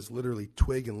home is literally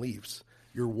twig and leaves.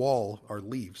 Your wall are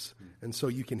leaves. And so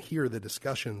you can hear the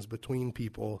discussions between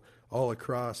people all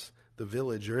across the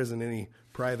village. There isn't any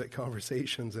private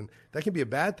conversations. And that can be a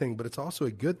bad thing, but it's also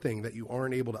a good thing that you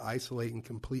aren't able to isolate and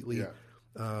completely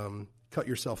cut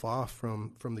yourself off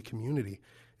from the community.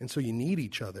 And so you need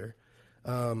each other.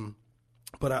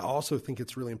 But I also think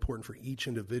it's really important for each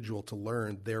individual to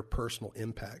learn their personal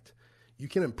impact. You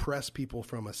can impress people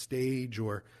from a stage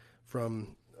or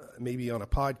from maybe on a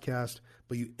podcast,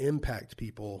 but you impact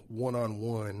people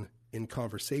one-on-one in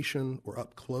conversation or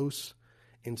up close.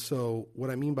 And so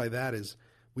what I mean by that is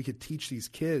we could teach these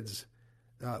kids,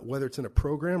 whether it's in a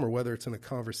program or whether it's in a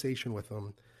conversation with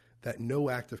them, that no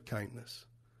act of kindness,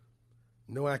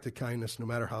 no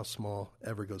matter how small,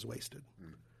 ever goes wasted.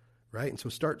 Right? And so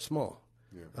start small.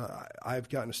 Yeah. I've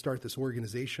gotten to start this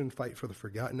organization, Fight for the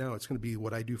Forgotten now. It's going to be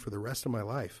what I do for the rest of my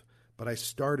life. But I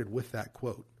started with that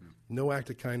quote. No act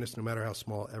of kindness, no matter how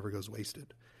small, ever goes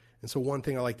wasted. And so one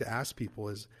thing I like to ask people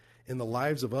is, in the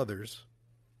lives of others,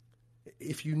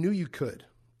 if you knew you could,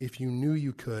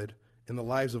 in the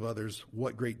lives of others,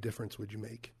 what great difference would you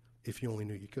make if you only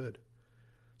knew you could?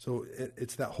 So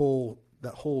it's that whole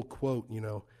quote,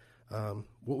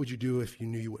 what would you do if you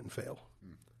knew you wouldn't fail?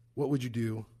 What would you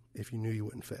do if you knew you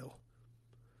wouldn't fail?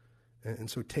 And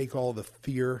so take all the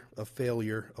fear of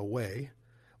failure away.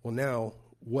 Well, now,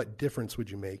 what difference would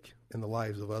you make in the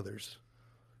lives of others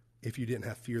if you didn't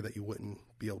have fear that you wouldn't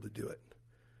be able to do it?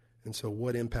 And so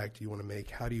what impact do you want to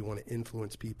make? How do you want to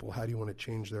influence people? How do you want to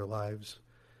change their lives?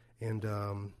 And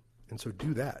so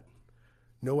do that.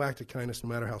 No act of kindness, no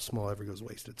matter how small, ever goes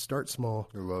wasted. Start small.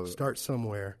 I love it. Start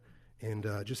somewhere. And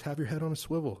just have your head on a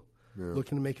swivel,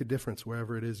 looking to make a difference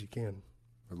wherever it is you can.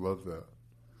 I love that.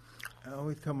 I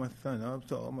always tell my son, I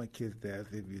tell all my kids that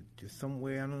if you're just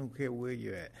somewhere, I don't care where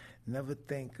you're at, never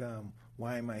think,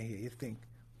 why am I here? You think,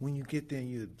 when you get there and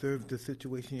you observe the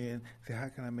situation you're in, say, how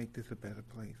can I make this a better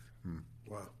place?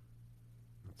 Wow.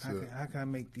 How can I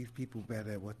make these people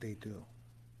better at what they do?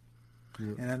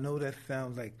 Yeah. And I know that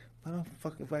sounds like, I don't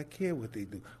fuck if I care what they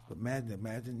do. But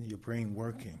imagine your brain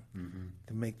working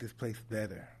to make this place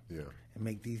better. Yeah. And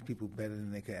make these people better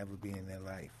than they could ever be in their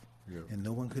life. Yeah. And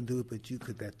no one can do it but you,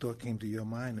 because that thought came to your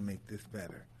mind to make this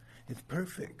better. It's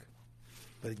perfect,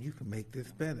 but you can make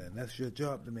this better, and that's your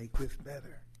job, to make this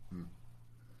better.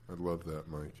 I love that,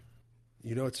 Mike.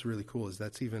 You know what's really cool is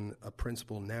that's even a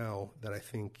principle now that I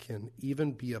think can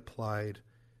even be applied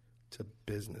to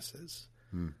businesses.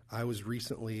 I was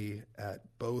recently at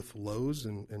both Lowe's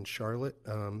in Charlotte,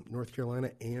 North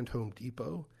Carolina, and Home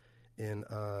Depot in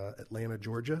Atlanta,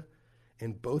 Georgia.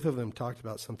 And both of them talked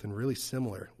about something really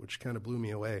similar, which kind of blew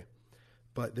me away.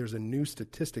 But there's a new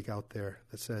statistic out there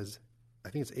that says,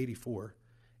 I think it's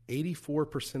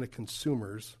 84% of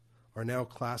consumers are now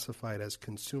classified as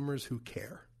consumers who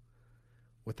care.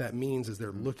 What that means is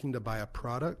they're looking to buy a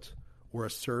product or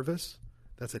a service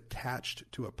that's attached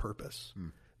to a purpose,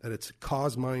 that it's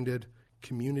cause-minded,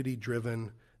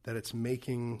 community-driven, that it's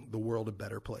making the world a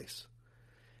better place.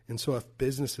 And so if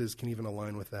businesses can even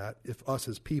align with that, if us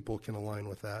as people can align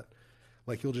with that,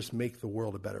 like you'll just make the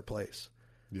world a better place.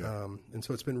 Yeah. And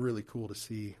so it's been really cool to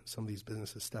see some of these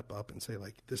businesses step up and say,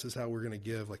 like, this is how we're going to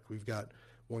give. Like, we've got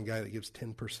one guy that gives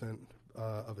 10%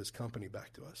 of his company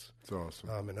back to us. It's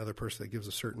awesome. Another person that gives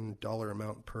a certain dollar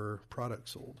amount per product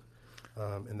sold.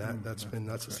 And that's been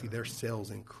nuts to see their sales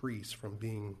increase from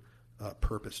being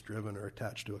purpose-driven or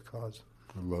attached to a cause.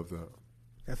 I love that.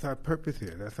 That's our purpose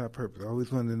here. That's our purpose. I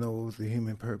always wanted to know what was the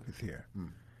human purpose here.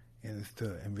 And it's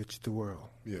to enrich the world.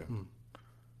 Yeah.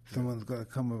 Someone's going to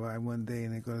come around one day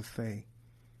and they're going to say,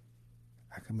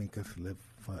 I can make us live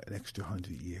for an extra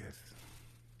 100 years.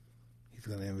 He's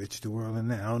going to enrich the world in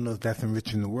that. I don't know if that's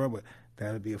enriching the world, but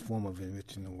that would be a form of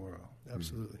enriching the world.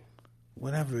 Absolutely.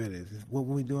 Whatever it is. What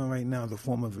we're doing right now is a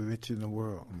form of enriching the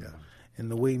world. Yeah.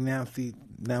 And the way now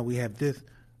we have this.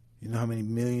 You know how many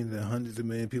millions and hundreds of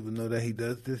million people know that he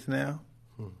does this now?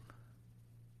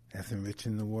 That's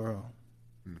enriching the world.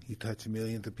 He touched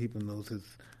millions of people, knows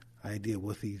his idea of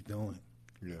what he's doing.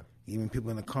 Yeah. Even people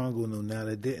in the Congo know now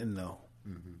that didn't know.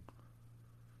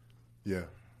 Yeah.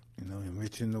 You know,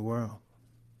 enriching the world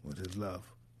with his love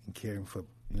and caring for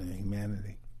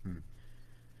humanity.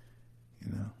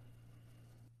 You know.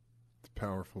 It's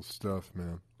powerful stuff,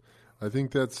 man. I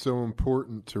think that's so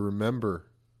important to remember.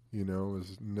 You know,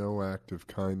 is no act of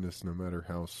kindness, no matter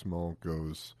how small,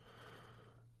 goes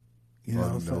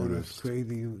unnoticed. So that's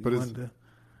crazy. You wonder,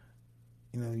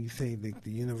 you say that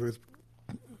the universe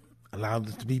allowed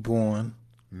us to be born.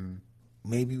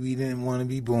 Maybe we didn't want to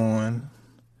be born,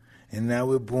 and now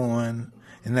we're born,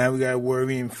 and now we got to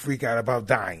worry and freak out about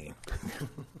dying.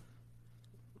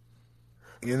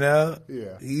 You know?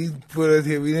 Yeah. He put us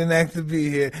here. We didn't ask to be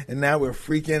here, and now we're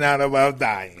freaking out about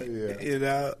dying. Yeah. You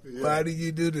know? Yeah. Why do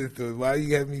you do this to us? Why do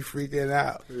you have me freaking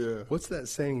out? Yeah. What's that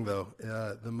saying, though?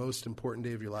 The most important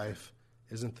day of your life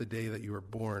isn't the day that you were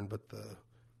born, but the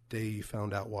day you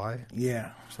found out why?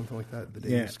 Yeah. Something like that? The day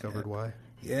you discovered why?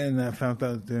 Yeah, and I found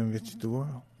out to enrich the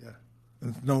world. Yeah.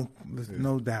 There's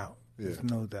no doubt. Yeah. There's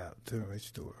no doubt to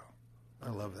enrich the world. I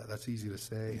love that. That's easy to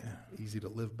say, easy to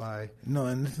live by. No,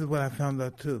 and this is what I found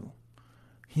out too.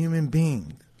 Human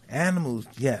beings, animals,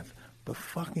 yes, but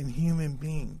fucking human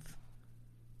beings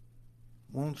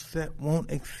won't accept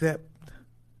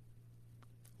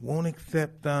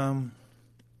the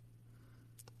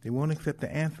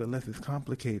answer unless it's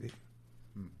complicated.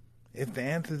 If the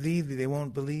answer's easy, they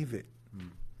won't believe it.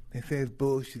 They say it's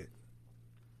bullshit.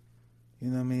 You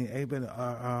know what I mean? Everybody,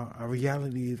 our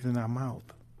reality is in our mouth.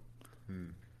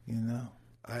 You know?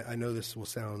 I know this will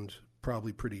sound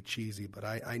probably pretty cheesy, but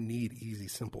I need easy,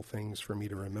 simple things for me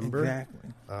to remember.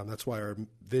 Exactly. That's why our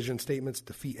vision statements,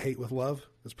 defeat hate with love,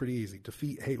 that's pretty easy.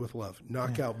 Defeat hate with love.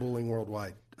 Knock out bullying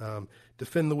worldwide.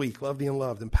 Defend the weak. Love the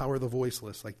unloved. Empower the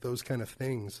voiceless. Like those kind of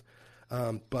things.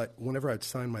 But whenever I'd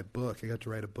sign my book, I got to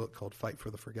write a book called Fight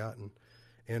for the Forgotten.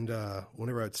 And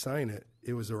whenever I'd sign it,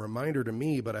 it was a reminder to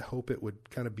me, but I hope it would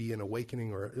kind of be an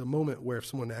awakening or a moment where if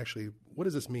someone actually, what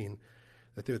does this mean?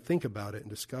 That they would think about it and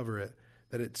discover it,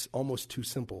 that it's almost too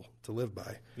simple to live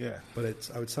by. Yeah. But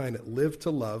I would sign it, live to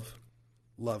love,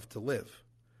 love to live.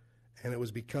 And it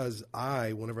was because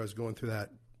whenever I was going through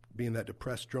that, being that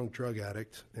depressed, drunk drug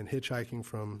addict and hitchhiking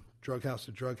from drug house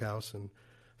to drug house and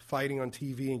fighting on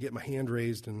TV and getting my hand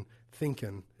raised and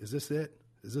thinking, is this it?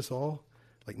 Is this all?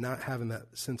 Like not having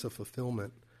that sense of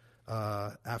fulfillment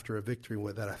after a victory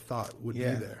that I thought would be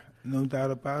there. No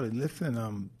doubt about it.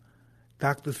 Listen,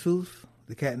 Dr. Seuss,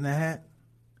 The Cat in the Hat,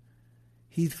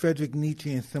 he's Friedrich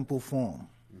Nietzsche in simple form.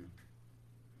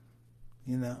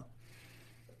 You know?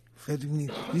 Friedrich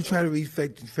Nietzsche. You try to read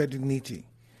Friedrich Nietzsche.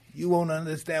 You won't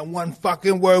understand one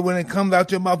fucking word when it comes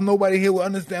out your mouth. Nobody here will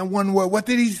understand one word. What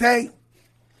did he say?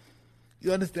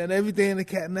 You understand everything in The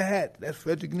Cat in the Hat. That's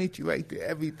Friedrich Nietzsche right there.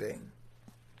 Everything.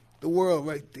 The world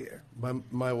right there.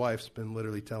 My wife's been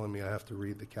literally telling me I have to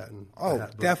read the Cat in the Hat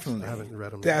books. Definitely. I haven't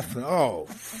read them. Definitely. Oh,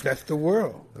 that's the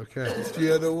world. Okay.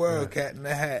 History of the world, Cat in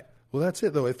the Hat. Well, that's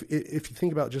it, though. If you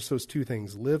think about just those two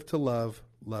things, live to love,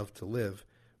 love to live,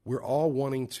 we're all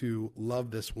wanting to love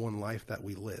this one life that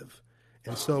we live.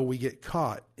 And so we get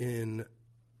caught in,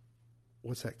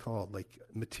 what's that called? Like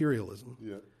materialism.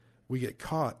 Yeah. We get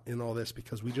caught in all this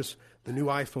because the new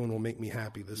iPhone will make me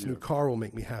happy. This new car will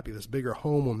make me happy. This bigger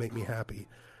home will make me happy.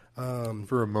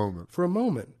 For a moment. For a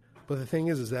moment. But the thing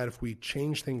is that if we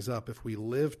change things up, if we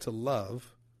live to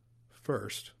love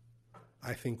first,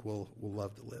 I think we'll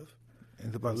love to live.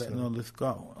 It's about letting all this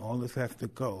go. All this has to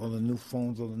go. All the new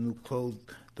phones, all the new clothes,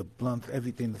 the blunts,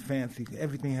 everything, the fancy,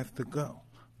 everything has to go.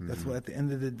 That's why at the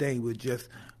end of the day, we're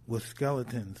was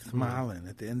skeletons smiling.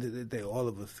 At the end of the day, all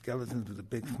of us skeletons with a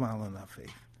big smile on our face.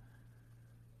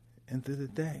 End of the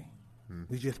day,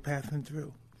 we just passing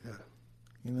through. Yeah.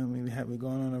 You know what I mean? We're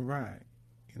going on a ride.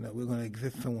 You know, we're going to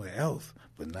exist somewhere else,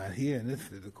 but not here in this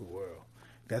physical world.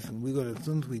 That's when we're going to, as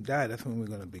soon as we die, that's when we're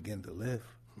going to begin to live.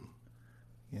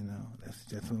 You know, that's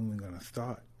just when we're going to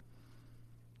start.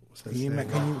 Can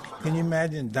you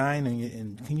imagine dying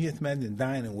and can you just imagine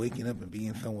dying and waking up and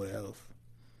being somewhere else?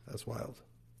 That's wild.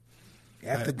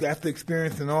 After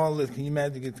experiencing all this, can you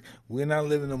imagine we're not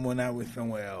living no more, now we're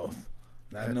somewhere else.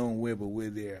 Not knowing where, but we're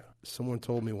there. Someone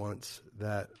told me once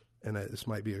that, and this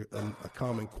might be a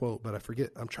common quote, but I forget.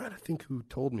 I'm trying to think who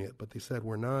told me it, but they said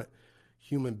we're not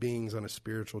human beings on a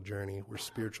spiritual journey. We're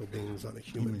spiritual beings on a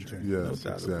human journey. Yes,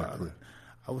 No doubt about it.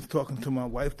 I was talking to my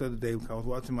wife the other day because I was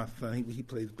watching my son. He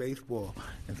plays baseball,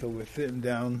 and so we're sitting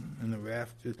down in the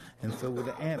rafters, and so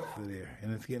the ants are there,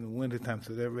 and it's getting wintertime,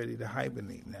 so they're ready to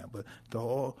hibernate now. But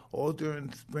all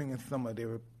during spring and summer, they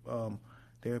were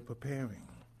preparing,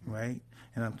 right?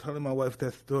 And I'm telling my wife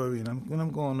that story, and when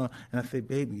I'm going on, and I say,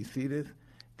 baby, you see this?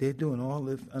 They're doing all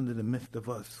this under the midst of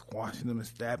us, squashing them and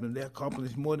stabbing them. They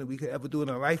accomplished more than we could ever do in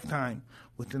a lifetime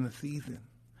within a season.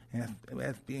 And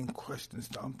that's being crushed and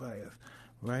stomped by us,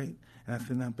 right? And I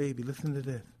said, now, baby, listen to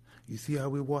this. You see how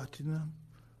we're watching them?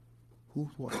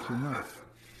 Who's watching us?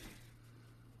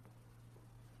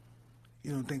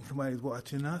 You don't think somebody's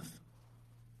watching us?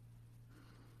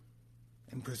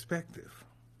 In perspective.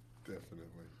 Definitely.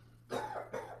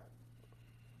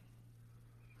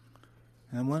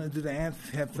 And I wonder, do the ants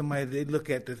have somebody they look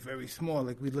at that's very small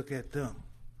like we look at them?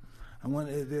 I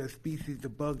wonder, is there a species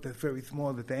of bug that's very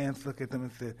small that the ants look at them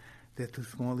and say, they're too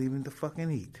small even to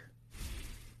fucking eat?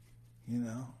 You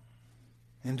know?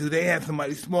 And do they have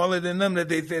somebody smaller than them that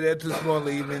they say they're too small to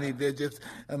even eat? They're just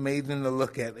amazing to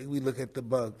look at. Like we look at the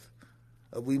bugs.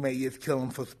 We may just kill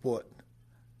them for sport.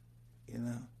 You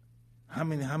know? How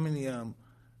many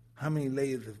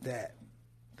layers of that?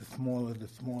 The smallest,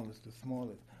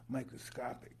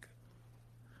 microscopic.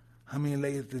 How many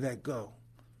layers does that go?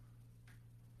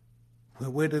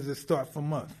 Where does it start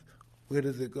from us? Where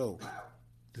does it go?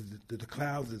 The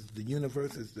clouds, is the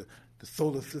universe, is the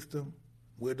solar system?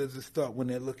 Where does it start when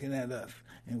they're looking at us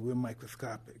and we're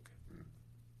microscopic?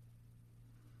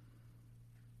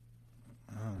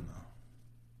 I don't know.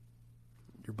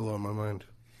 You're blowing my mind.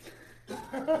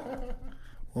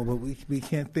 Well, but we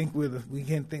can't think we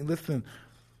can't think. Listen,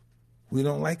 we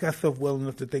don't like ourselves well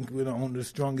enough to think we're the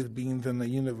strongest beings in the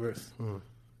universe.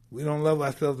 We don't love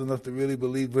ourselves enough to really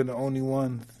believe we're the only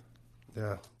ones.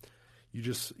 Yeah, you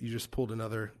just pulled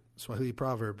another Swahili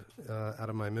proverb out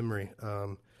of my memory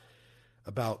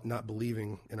about not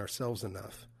believing in ourselves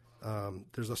enough.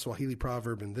 There's a Swahili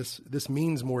proverb, and this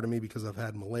means more to me because I've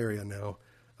had malaria now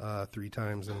 3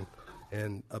 times,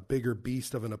 and a bigger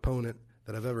beast of an opponent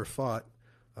that I've ever fought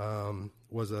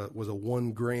was a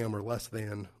 1 gram or less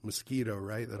than mosquito,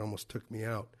 right? That almost took me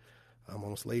out,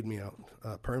 almost laid me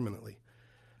out permanently.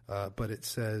 But it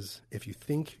says, if you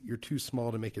think you're too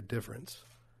small to make a difference,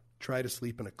 try to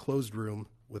sleep in a closed room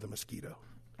with a mosquito.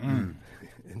 And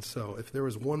so if there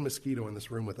was 1 mosquito in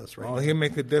this room with us right now. He'll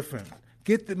make a difference.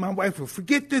 My wife will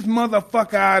forget this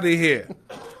motherfucker out of here.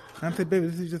 I said, baby,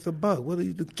 this is just a bug. What do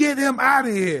you do? Get him out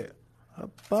of here. A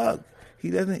bug. He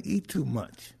doesn't eat too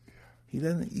much. He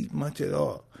doesn't eat much at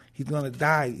all. He's going to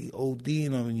die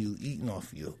ODing on you, eating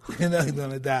off you. You know, he's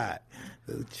going to die.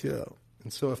 So chill.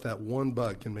 And so if that 1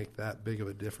 bug can make that big of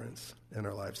a difference in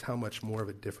our lives, how much more of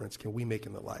a difference can we make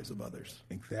in the lives of others?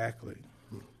 Exactly.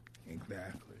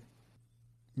 Exactly.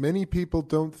 Many people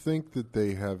don't think that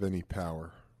they have any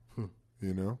power,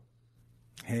 you know?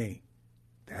 Hey,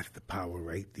 that's the power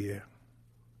right there.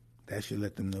 That should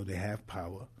let them know they have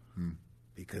power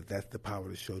because that's the power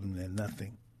to show them they're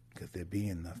nothing because they're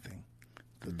being nothing.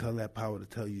 So tell that power to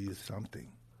tell you you're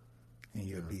something and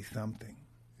you'll be something.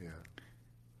 Yeah.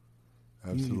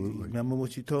 Absolutely. You remember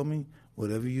what you told me?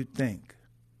 Whatever you think,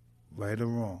 right or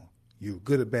wrong, you're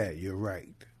good or bad, you're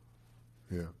right.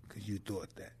 Yeah. Because you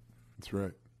thought that. That's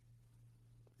right.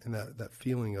 And that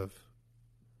feeling of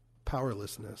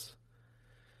powerlessness,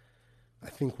 I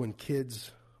think when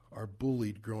kids are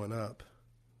bullied growing up,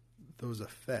 those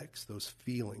effects, those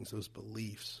feelings, those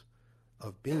beliefs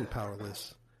of being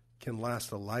powerless can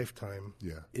last a lifetime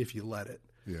if you let it.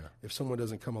 Yeah. If someone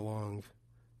doesn't come along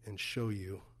and show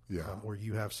you, or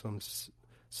you have some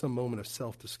moment of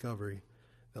self-discovery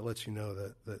that lets you know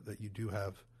that you do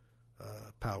have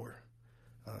power.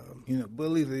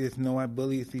 Bullies is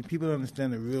bullies. See, people don't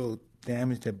understand the real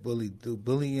damage that bullies do.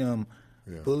 Bullies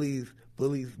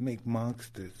make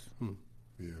monsters.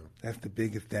 Yeah. That's the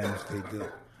biggest damage they do.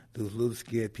 Those little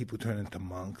scared people turn into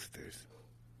monsters.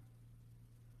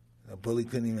 A bully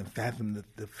couldn't even fathom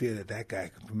the fear that guy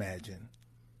could imagine.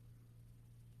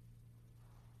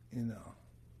 You know.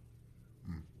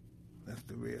 That's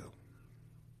the real.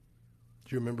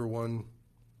 Do you remember one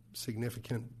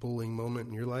significant bullying moment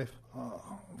in your life?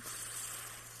 Oh.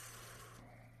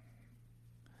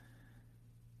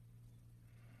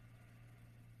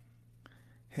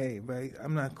 Hey, right?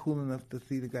 I'm not cool enough to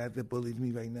see the guy that bullies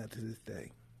me right now to this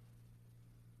day.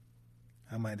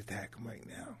 I might attack him right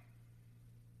now.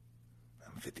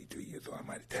 I'm 53 years old. I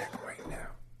might attack him right now.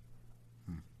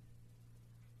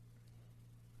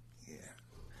 Yeah.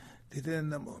 They did a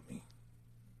number on me.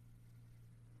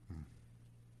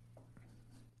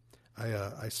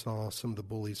 I saw some of the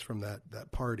bullies from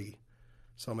that party.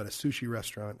 Saw them at a sushi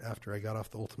restaurant after I got off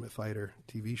the Ultimate Fighter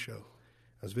TV show.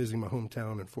 I was visiting my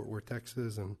hometown in Fort Worth,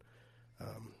 Texas, and I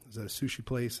was at a sushi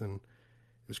place, and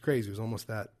it was crazy. It was almost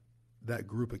that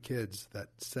group of kids that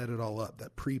set it all up,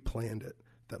 that pre-planned it,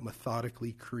 that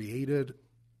methodically created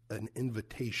an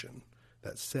invitation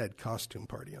that said costume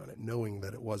party on it, knowing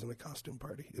that it wasn't a costume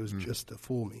party. It was just to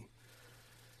fool me.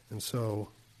 And so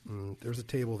there's a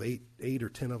table of eight or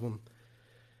 10 of them,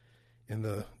 and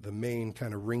the main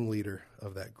kind of ringleader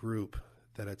of that group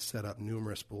that had set up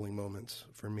numerous bullying moments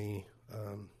for me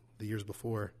the years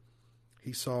before,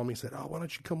 he saw me, said, "Oh, why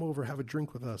don't you come over, have a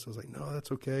drink with us?" I was like, "No,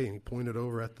 that's okay." And he pointed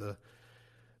over at the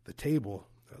table.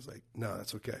 I was like, "No,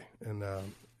 that's okay." And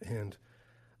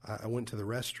I went to the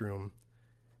restroom,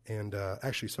 and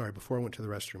actually, sorry, before I went to the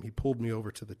restroom, he pulled me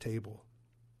over to the table.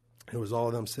 It was all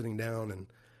of them sitting down, and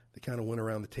they kind of went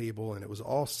around the table, and it was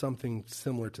all something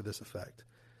similar to this effect.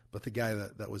 But the guy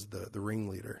that was the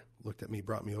ringleader looked at me,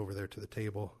 brought me over there to the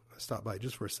table. I stopped by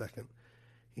just for a second.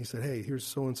 He said, "Hey, here's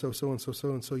so-and-so, so-and-so,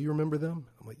 so-and-so. You remember them?"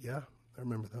 I'm like, "Yeah, I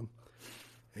remember them."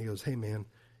 And he goes, "Hey, man,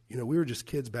 we were just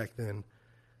kids back then.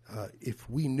 If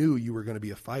we knew you were going to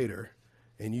be a fighter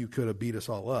and you could have beat us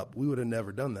all up, we would have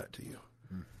never done that to you."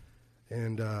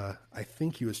 And I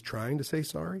think he was trying to say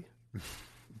sorry.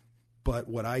 But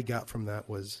what I got from that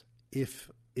was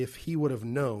if he would have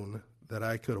known that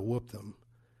I could have whooped him,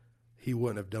 he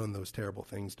wouldn't have done those terrible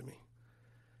things to me.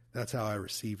 That's how I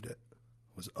received it.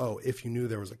 Was, oh, if you knew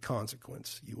there was a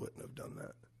consequence, you wouldn't have done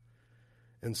that.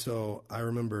 And so I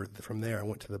remember from there, I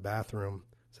went to the bathroom,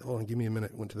 said, "Hold on, give me a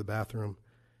minute," went to the bathroom.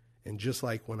 And just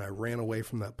like when I ran away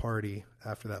from that party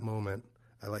after that moment,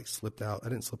 I slipped out. I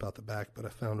didn't slip out the back, but I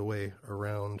found a way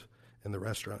around in the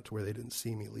restaurant to where they didn't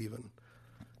see me leaving.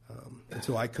 And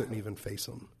so I couldn't even face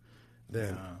them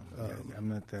then.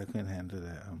 I couldn't handle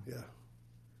that. Yeah.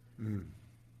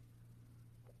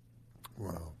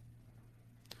 Wow.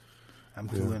 I'm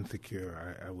too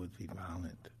insecure. I would be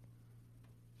violent.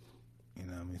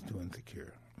 He's too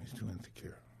insecure. He's too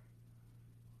insecure.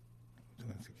 Too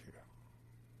insecure.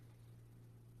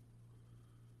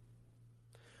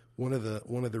 One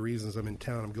of the reasons I'm in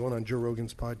town, I'm going on Joe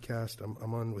Rogan's podcast.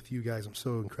 I'm on with you guys. I'm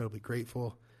so incredibly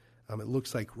grateful. It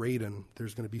looks like Raiden,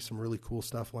 there's going to be some really cool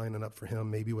stuff lining up for him,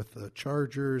 maybe with the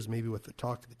Chargers, maybe with the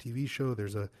Talk to the TV show.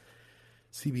 There's a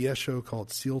CBS show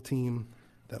called SEAL Team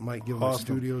that might give him a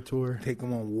studio tour. Take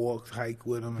him on walks, hike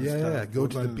with him. And stuff. Go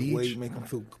to the beach. Make him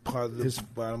feel positive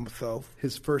about himself.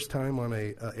 His first time on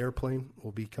a airplane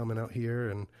will be coming out here,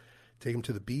 and take him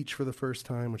to the beach for the first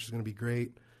time, which is going to be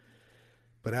great.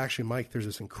 But actually, Mike, there's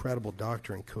this incredible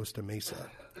doctor in Costa Mesa.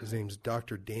 His name's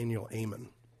Dr. Daniel Amen.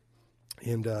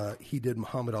 And he did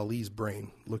Muhammad Ali's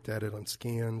brain, looked at it on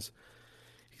scans.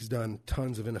 He's done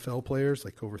tons of NFL players,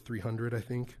 like over 300, I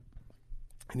think.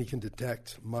 And he can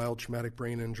detect mild traumatic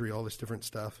brain injury, all this different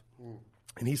stuff.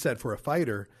 And he said for a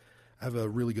fighter, I have a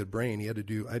really good brain. I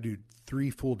do 3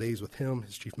 full days with him,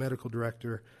 his chief medical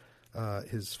director,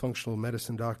 his functional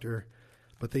medicine doctor.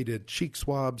 But they did cheek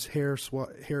swabs, hair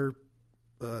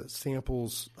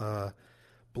samples,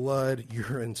 blood,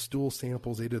 urine, stool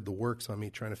samples. They did the works on me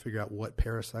trying to figure out what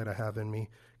parasite I have in me,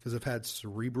 because I've had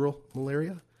cerebral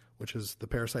malaria, which is the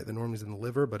parasite that normally is in the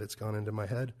liver, but it's gone into my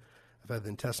head. I've had the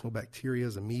intestinal bacteria,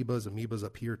 amoebas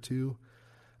up here too.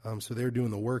 So they're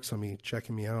doing the works on me,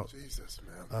 checking me out. Jesus,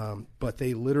 man. But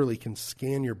they literally can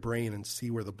scan your brain and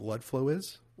see where the blood flow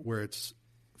is, where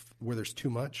there's too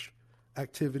much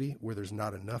activity, where there's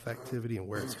not enough activity, and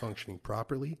where it's functioning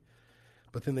properly.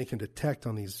 But then they can detect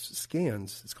on these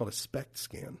scans, it's called a SPECT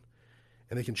scan,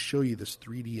 and they can show you this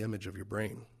 3D image of your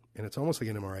brain. And it's almost like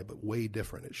an MRI, but way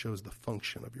different. It shows the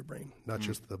function of your brain, not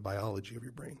just the biology of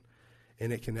your brain.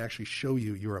 And it can actually show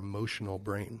you your emotional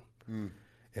brain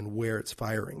and where it's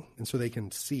firing. And so they can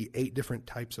see 8 different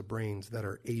types of brains that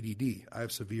are ADD. I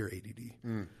have severe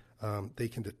ADD. They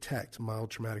can detect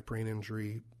mild traumatic brain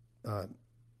injury,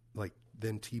 like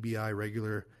than TBI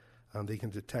regular. They can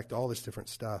detect all this different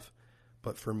stuff.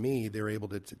 But for me, they're able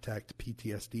to detect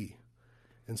PTSD.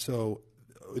 And so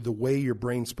the way your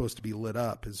brain's supposed to be lit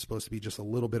up is supposed to be just a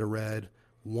little bit of red,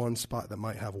 one spot that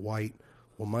might have white.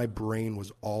 Well, my brain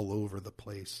was all over the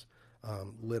place,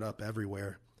 lit up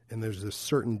everywhere. And there's this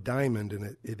certain diamond,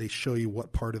 and they show you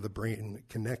what part of the brain it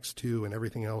connects to and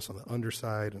everything else on the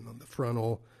underside and on the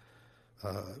frontal,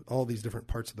 all these different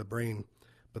parts of the brain.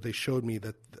 But they showed me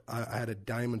that I had a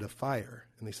diamond of fire.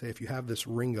 And they say if you have this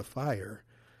ring of fire,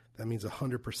 that means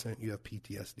 100% you have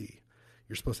PTSD.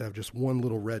 You're supposed to have just one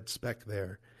little red speck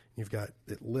there. You've got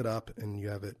it lit up, and you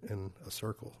have it in a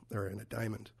circle or in a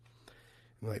diamond.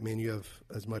 And like, man, you have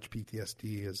as much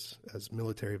PTSD as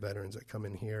military veterans that come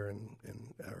in here and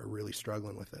are really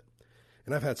struggling with it.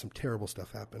 And I've had some terrible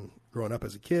stuff happen growing up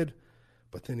as a kid,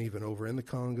 but then even over in the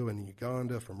Congo and in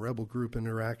Uganda from rebel group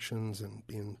interactions and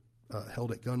being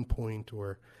held at gunpoint,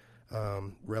 or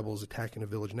rebels attacking a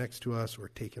village next to us, or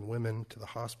taking women to the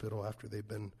hospital after they've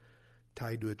been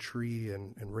tied to a tree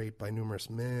and raped by numerous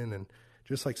men, and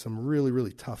just like some really,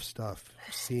 really tough stuff,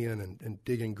 seeing and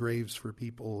digging graves for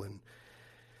people and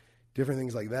different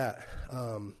things like that.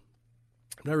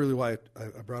 Not really why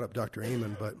I brought up Dr.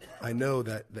 Amen, but I know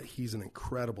that he's an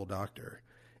incredible doctor,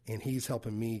 and he's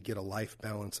helping me get a life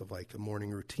balance of like a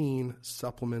morning routine,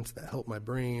 supplements that help my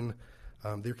brain.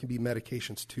 There can be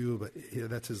medications too, but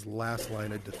that's his last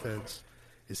line of defense,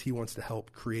 is he wants to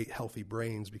help create healthy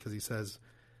brains, because he says,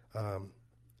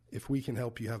 if we can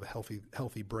help you have a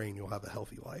healthy brain, you'll have a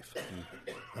healthy life.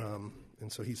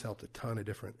 And so he's helped a ton of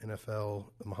different NFL,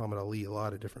 Muhammad Ali, a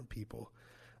lot of different people.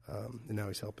 And now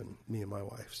he's helping me and my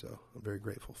wife, so I'm very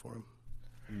grateful for him.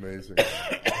 Amazing.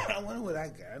 I wonder what I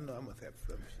got. I know I must have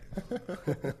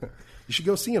something. You should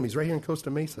go see him. He's right here in Costa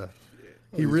Mesa.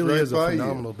 Oh, he really right is a by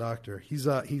phenomenal doctor. He's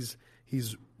a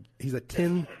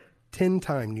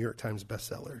 10-time New York Times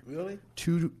bestseller. Really?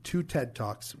 Two TED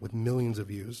Talks with millions of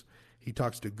views. He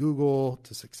talks to Google,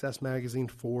 to Success Magazine,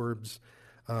 Forbes.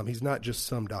 He's not just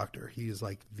some doctor. He is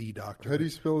like the doctor. How do you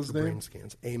spell his name? Brain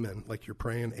scans. Amen. Like you're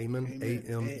praying. Amen.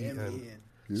 A-M-E-N.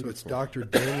 So it's Beautiful. Dr.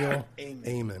 Daniel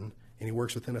Amen. And he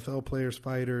works with NFL players,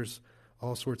 fighters,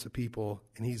 all sorts of people.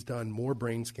 And he's done more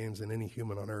brain scans than any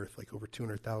human on earth, like over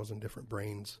 200,000 different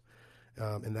brains.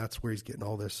 And that's where he's getting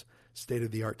all this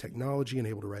state-of-the-art technology and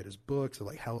able to write his books of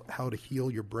like how to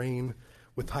heal your brain.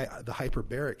 With the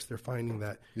hyperbarics, they're finding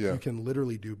that you can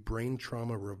literally do brain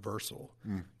trauma reversal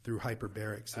through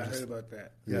hyperbarics. I heard about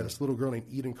that. Yeah, this little girl named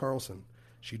Eden Carlson,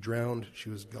 she drowned. She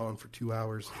was gone for 2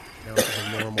 hours. Now she's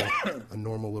a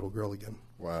normal little girl again.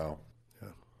 Wow. Yeah.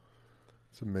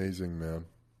 It's amazing, man.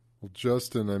 Well,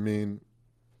 Justin, I mean,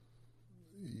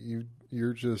 you're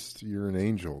an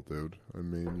angel, dude. I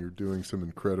mean, you're doing some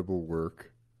incredible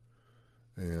work,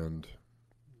 and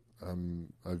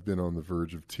I've been on the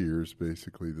verge of tears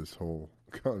basically this whole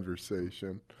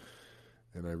conversation,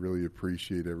 and I really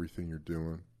appreciate everything you're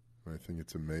doing. I think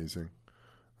it's amazing.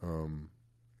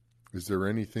 Is there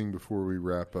anything before we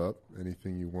wrap up,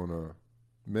 anything you want to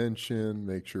mention,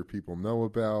 make sure people know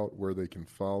about, where they can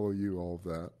follow you, all of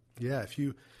that? Yeah, if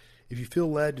you feel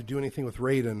led to do anything with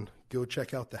Raiden, go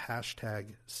check out the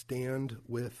hashtag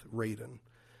 #StandWithRaiden.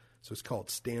 So it's called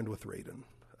Stand With Raiden.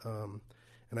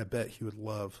 And I bet he would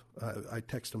love. I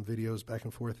text him videos back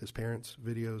and forth, his parents'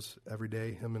 videos every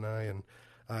day, him and I. And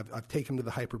I've taken him to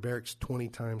the hyperbarics 20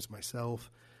 times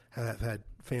myself. I've had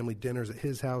family dinners at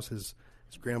his house. His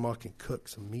grandma can cook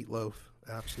some meatloaf.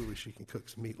 Absolutely, she can cook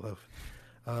some meatloaf.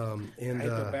 And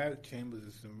hyperbaric chambers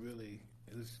is some really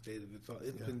illustrative.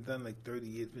 It's been done like 30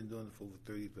 years. Been doing it for over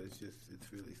 30, but it's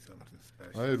really something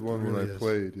special. I had one when I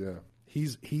played. Yeah.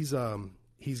 He's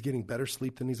getting better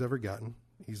sleep than he's ever gotten.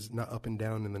 He's not up and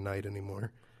down in the night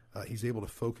anymore. He's able to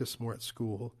focus more at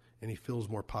school, and he feels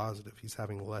more positive. He's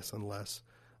having less and less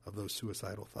of those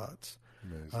suicidal thoughts.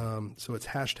 So it's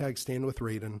hashtag Stand With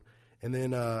Raiden. And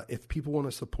then if people want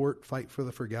to support Fight for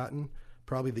the Forgotten,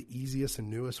 probably the easiest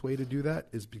and newest way to do that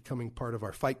is becoming part of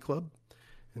our Fight Club.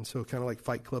 And so kind of like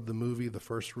Fight Club, the movie, the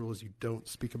first rule is you don't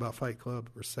speak about Fight Club,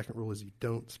 or second rule is you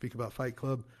don't speak about Fight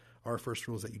Club. Our first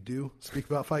rule is that you do speak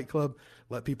about Fight Club.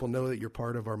 Let people know that you're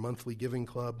part of our monthly giving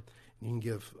club. You can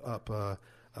give up a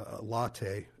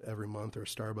latte every month or a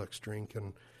Starbucks drink,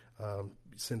 and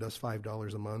send us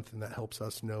 $5 a month, and that helps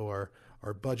us know our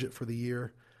budget for the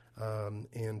year.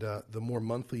 And the more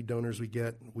monthly donors we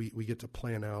get to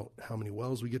plan out how many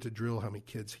wells we get to drill, how many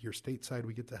kids here stateside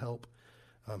we get to help,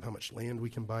 how much land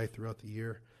we can buy throughout the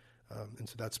year. And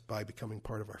so that's by becoming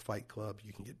part of our Fight Club.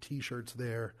 You can get T-shirts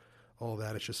there. All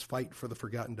that. It's just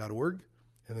fightfortheforgotten.org,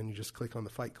 and then you just click on the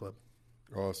Fight Club.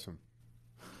 Awesome.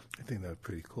 I think that's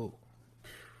pretty cool.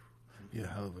 You're a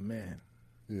hell of a man.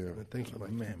 Yeah. Thank you, Hell of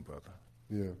a Mike. man, brother.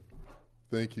 Yeah.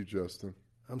 Thank you, Justin.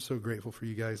 I'm so grateful for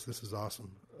you guys. This is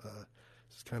awesome.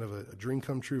 It's kind of a dream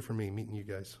come true for me, meeting you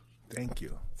guys. Thank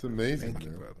you. It's amazing, Thank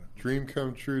you, man. brother. Dream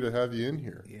come true to have you in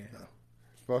here. Yeah.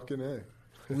 Fucking A.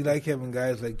 We like having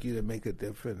guys like you that make a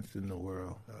difference in the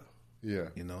world, Yeah.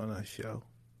 you know, on our show.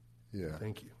 Yeah.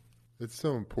 Thank you. It's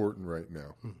so important right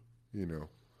now. You know,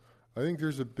 I think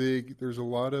there's a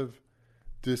lot of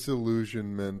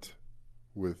disillusionment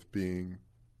with being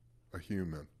a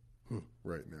human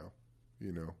right now,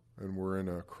 you know, and we're in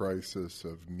a crisis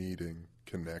of needing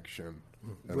connection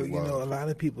and But, you love. know, a lot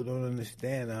of people don't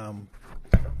understand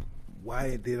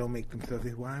why they don't make themselves,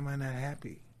 why am I not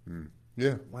happy?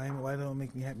 Yeah. Why don't it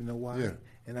make me happy? No, why? Yeah.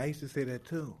 And I used to say that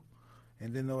too.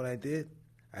 And then know what I did?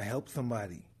 I helped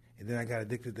somebody. And then I got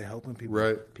addicted to helping people.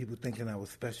 Right. People thinking I was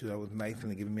special, I was nice,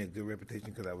 and they giving me a good reputation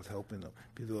because I was helping them.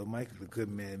 People said, well, Mike is a good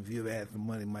man. If you ever had some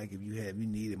money, Mike, if you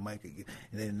need it, Mike.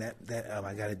 And then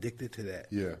I got addicted to that.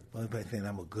 Yeah. Everybody saying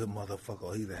I'm a good motherfucker.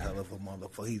 Oh, he's a hell of a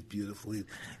motherfucker. He's beautiful.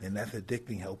 And that's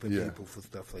addicting, helping Yeah. people for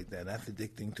stuff like that. That's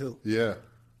addicting too. Yeah.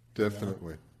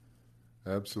 Definitely.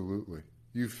 Absolutely.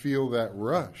 You feel that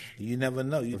rush. You never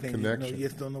know. You Of think connection. you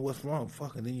just don't know what's wrong.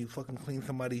 Fuck, and then you fucking clean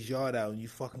somebody's yard out and you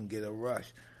fucking get a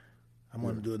rush. I'm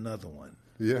gonna do another one.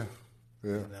 Yeah.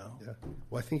 Yeah. You know. Yeah.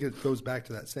 Well, I think it goes back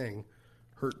to that saying,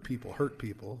 hurt people,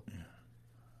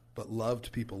 but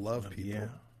loved people love people.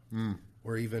 Yeah.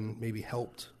 Or even maybe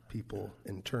helped people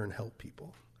in turn help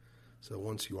people. So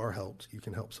once you are helped, you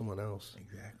can help someone else.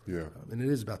 Exactly. Yeah. And it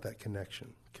is about that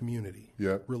connection, community,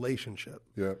 Yeah. relationship.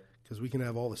 Yeah. Because we can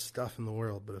have all the stuff in the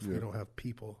world, but if we don't have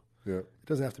people, Yeah. it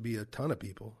doesn't have to be a ton of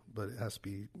people, but it has to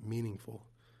be meaningful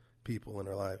people in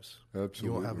our lives. You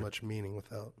Absolutely. won't have much meaning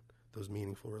without those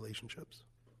meaningful relationships.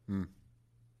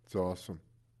 It's awesome.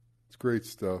 It's great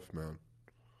stuff, man.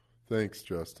 Thanks,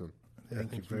 Justin. Yeah,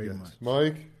 Thank you very guys. much.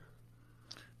 Mike,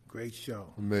 Great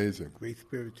show. amazing. Great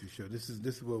spiritual show. This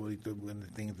is what we do. One of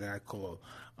the things that I call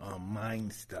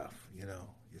mind stuff. You know,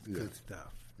 it's good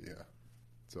stuff. Yeah.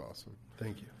 It's awesome.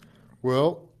 Thank you.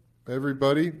 Well,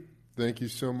 everybody, thank you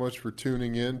so much for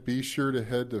tuning in. Be sure to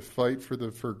head to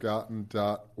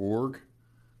fightfortheforgotten.org.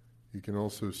 You can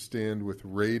also stand with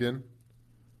Raiden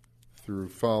through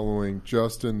following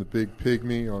Justin the Big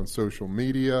Pygmy on social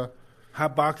media.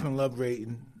 Hot boxing, love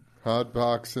rating. Hot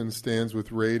Boxing stands with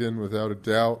Raiden without a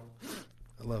doubt.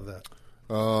 I love that.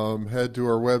 Head to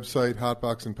our website,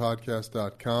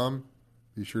 hotboxingpodcast.com.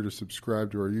 Be sure to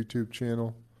subscribe to our YouTube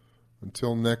channel.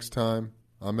 Until next time,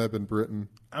 I'm Eben Britton,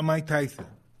 I'm Mike Tyson.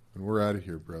 and we're out of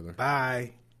here, brother.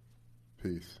 Bye.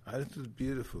 Peace. Oh, this is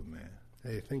beautiful, man.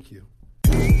 Hey, thank you.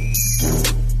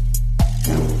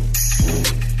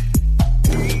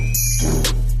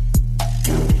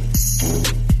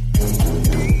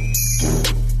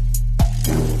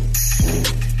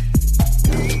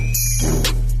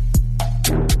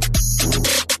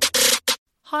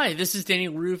 Hi, this is Danny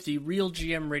LaRue, the Real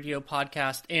GM Radio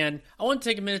Podcast, and I want to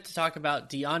take a minute to talk about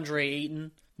DeAndre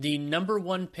Ayton, the number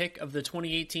one pick of the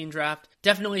 2018 draft.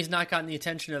 Definitely has not gotten the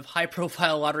attention of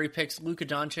high-profile lottery picks Luka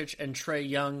Doncic and Trae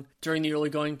Young during the early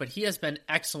going, but he has been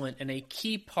excellent and a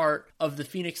key part of the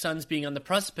Phoenix Suns being on the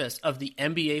precipice of the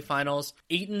NBA Finals.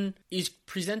 Ayton is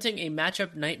presenting a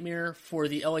matchup nightmare for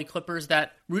the LA Clippers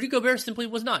that Rudy Gobert simply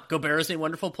was not. Gobert is a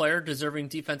wonderful player, deserving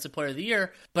Defensive Player of the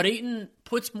Year, but Ayton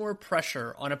puts more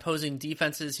pressure on opposing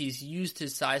defenses. He's used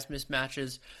his size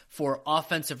mismatches for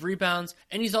offensive rebounds,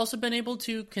 and he's also been able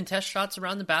to contest shots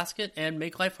around the basket and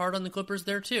make life hard on the Clippers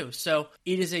there too. So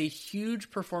it is a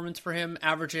huge performance for him,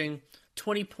 averaging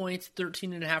 20 points,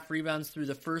 13.5 rebounds through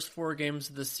the first 4 games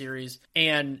of the series.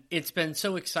 And it's been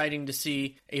so exciting to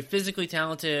see a physically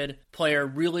talented player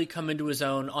really come into his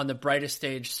own on the brightest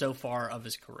stage so far of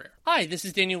his career. Hi, this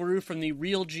is Daniel LaRue from the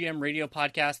Real GM Radio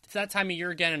Podcast. It's that time of year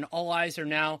again, and all eyes are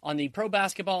now on the pro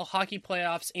basketball, hockey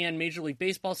playoffs, and Major League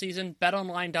Baseball season.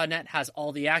 BetOnline.net has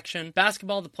all the action.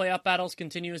 Basketball, the playoff battles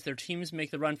continue as their teams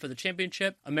make the run for the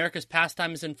championship. America's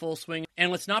pastime is in full swing.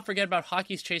 And let's not forget about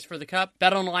hockey's chase for the cup.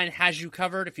 BetOnline has you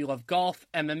covered. If you love golf,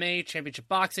 MMA, championship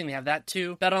boxing, they have that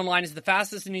too. BetOnline is the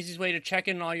fastest and easiest way to check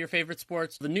in on all your favorite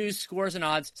sports, the news, scores, and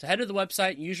odds. So head to the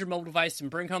website, use your mobile device, and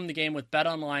bring home the game with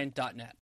BetOnline.net.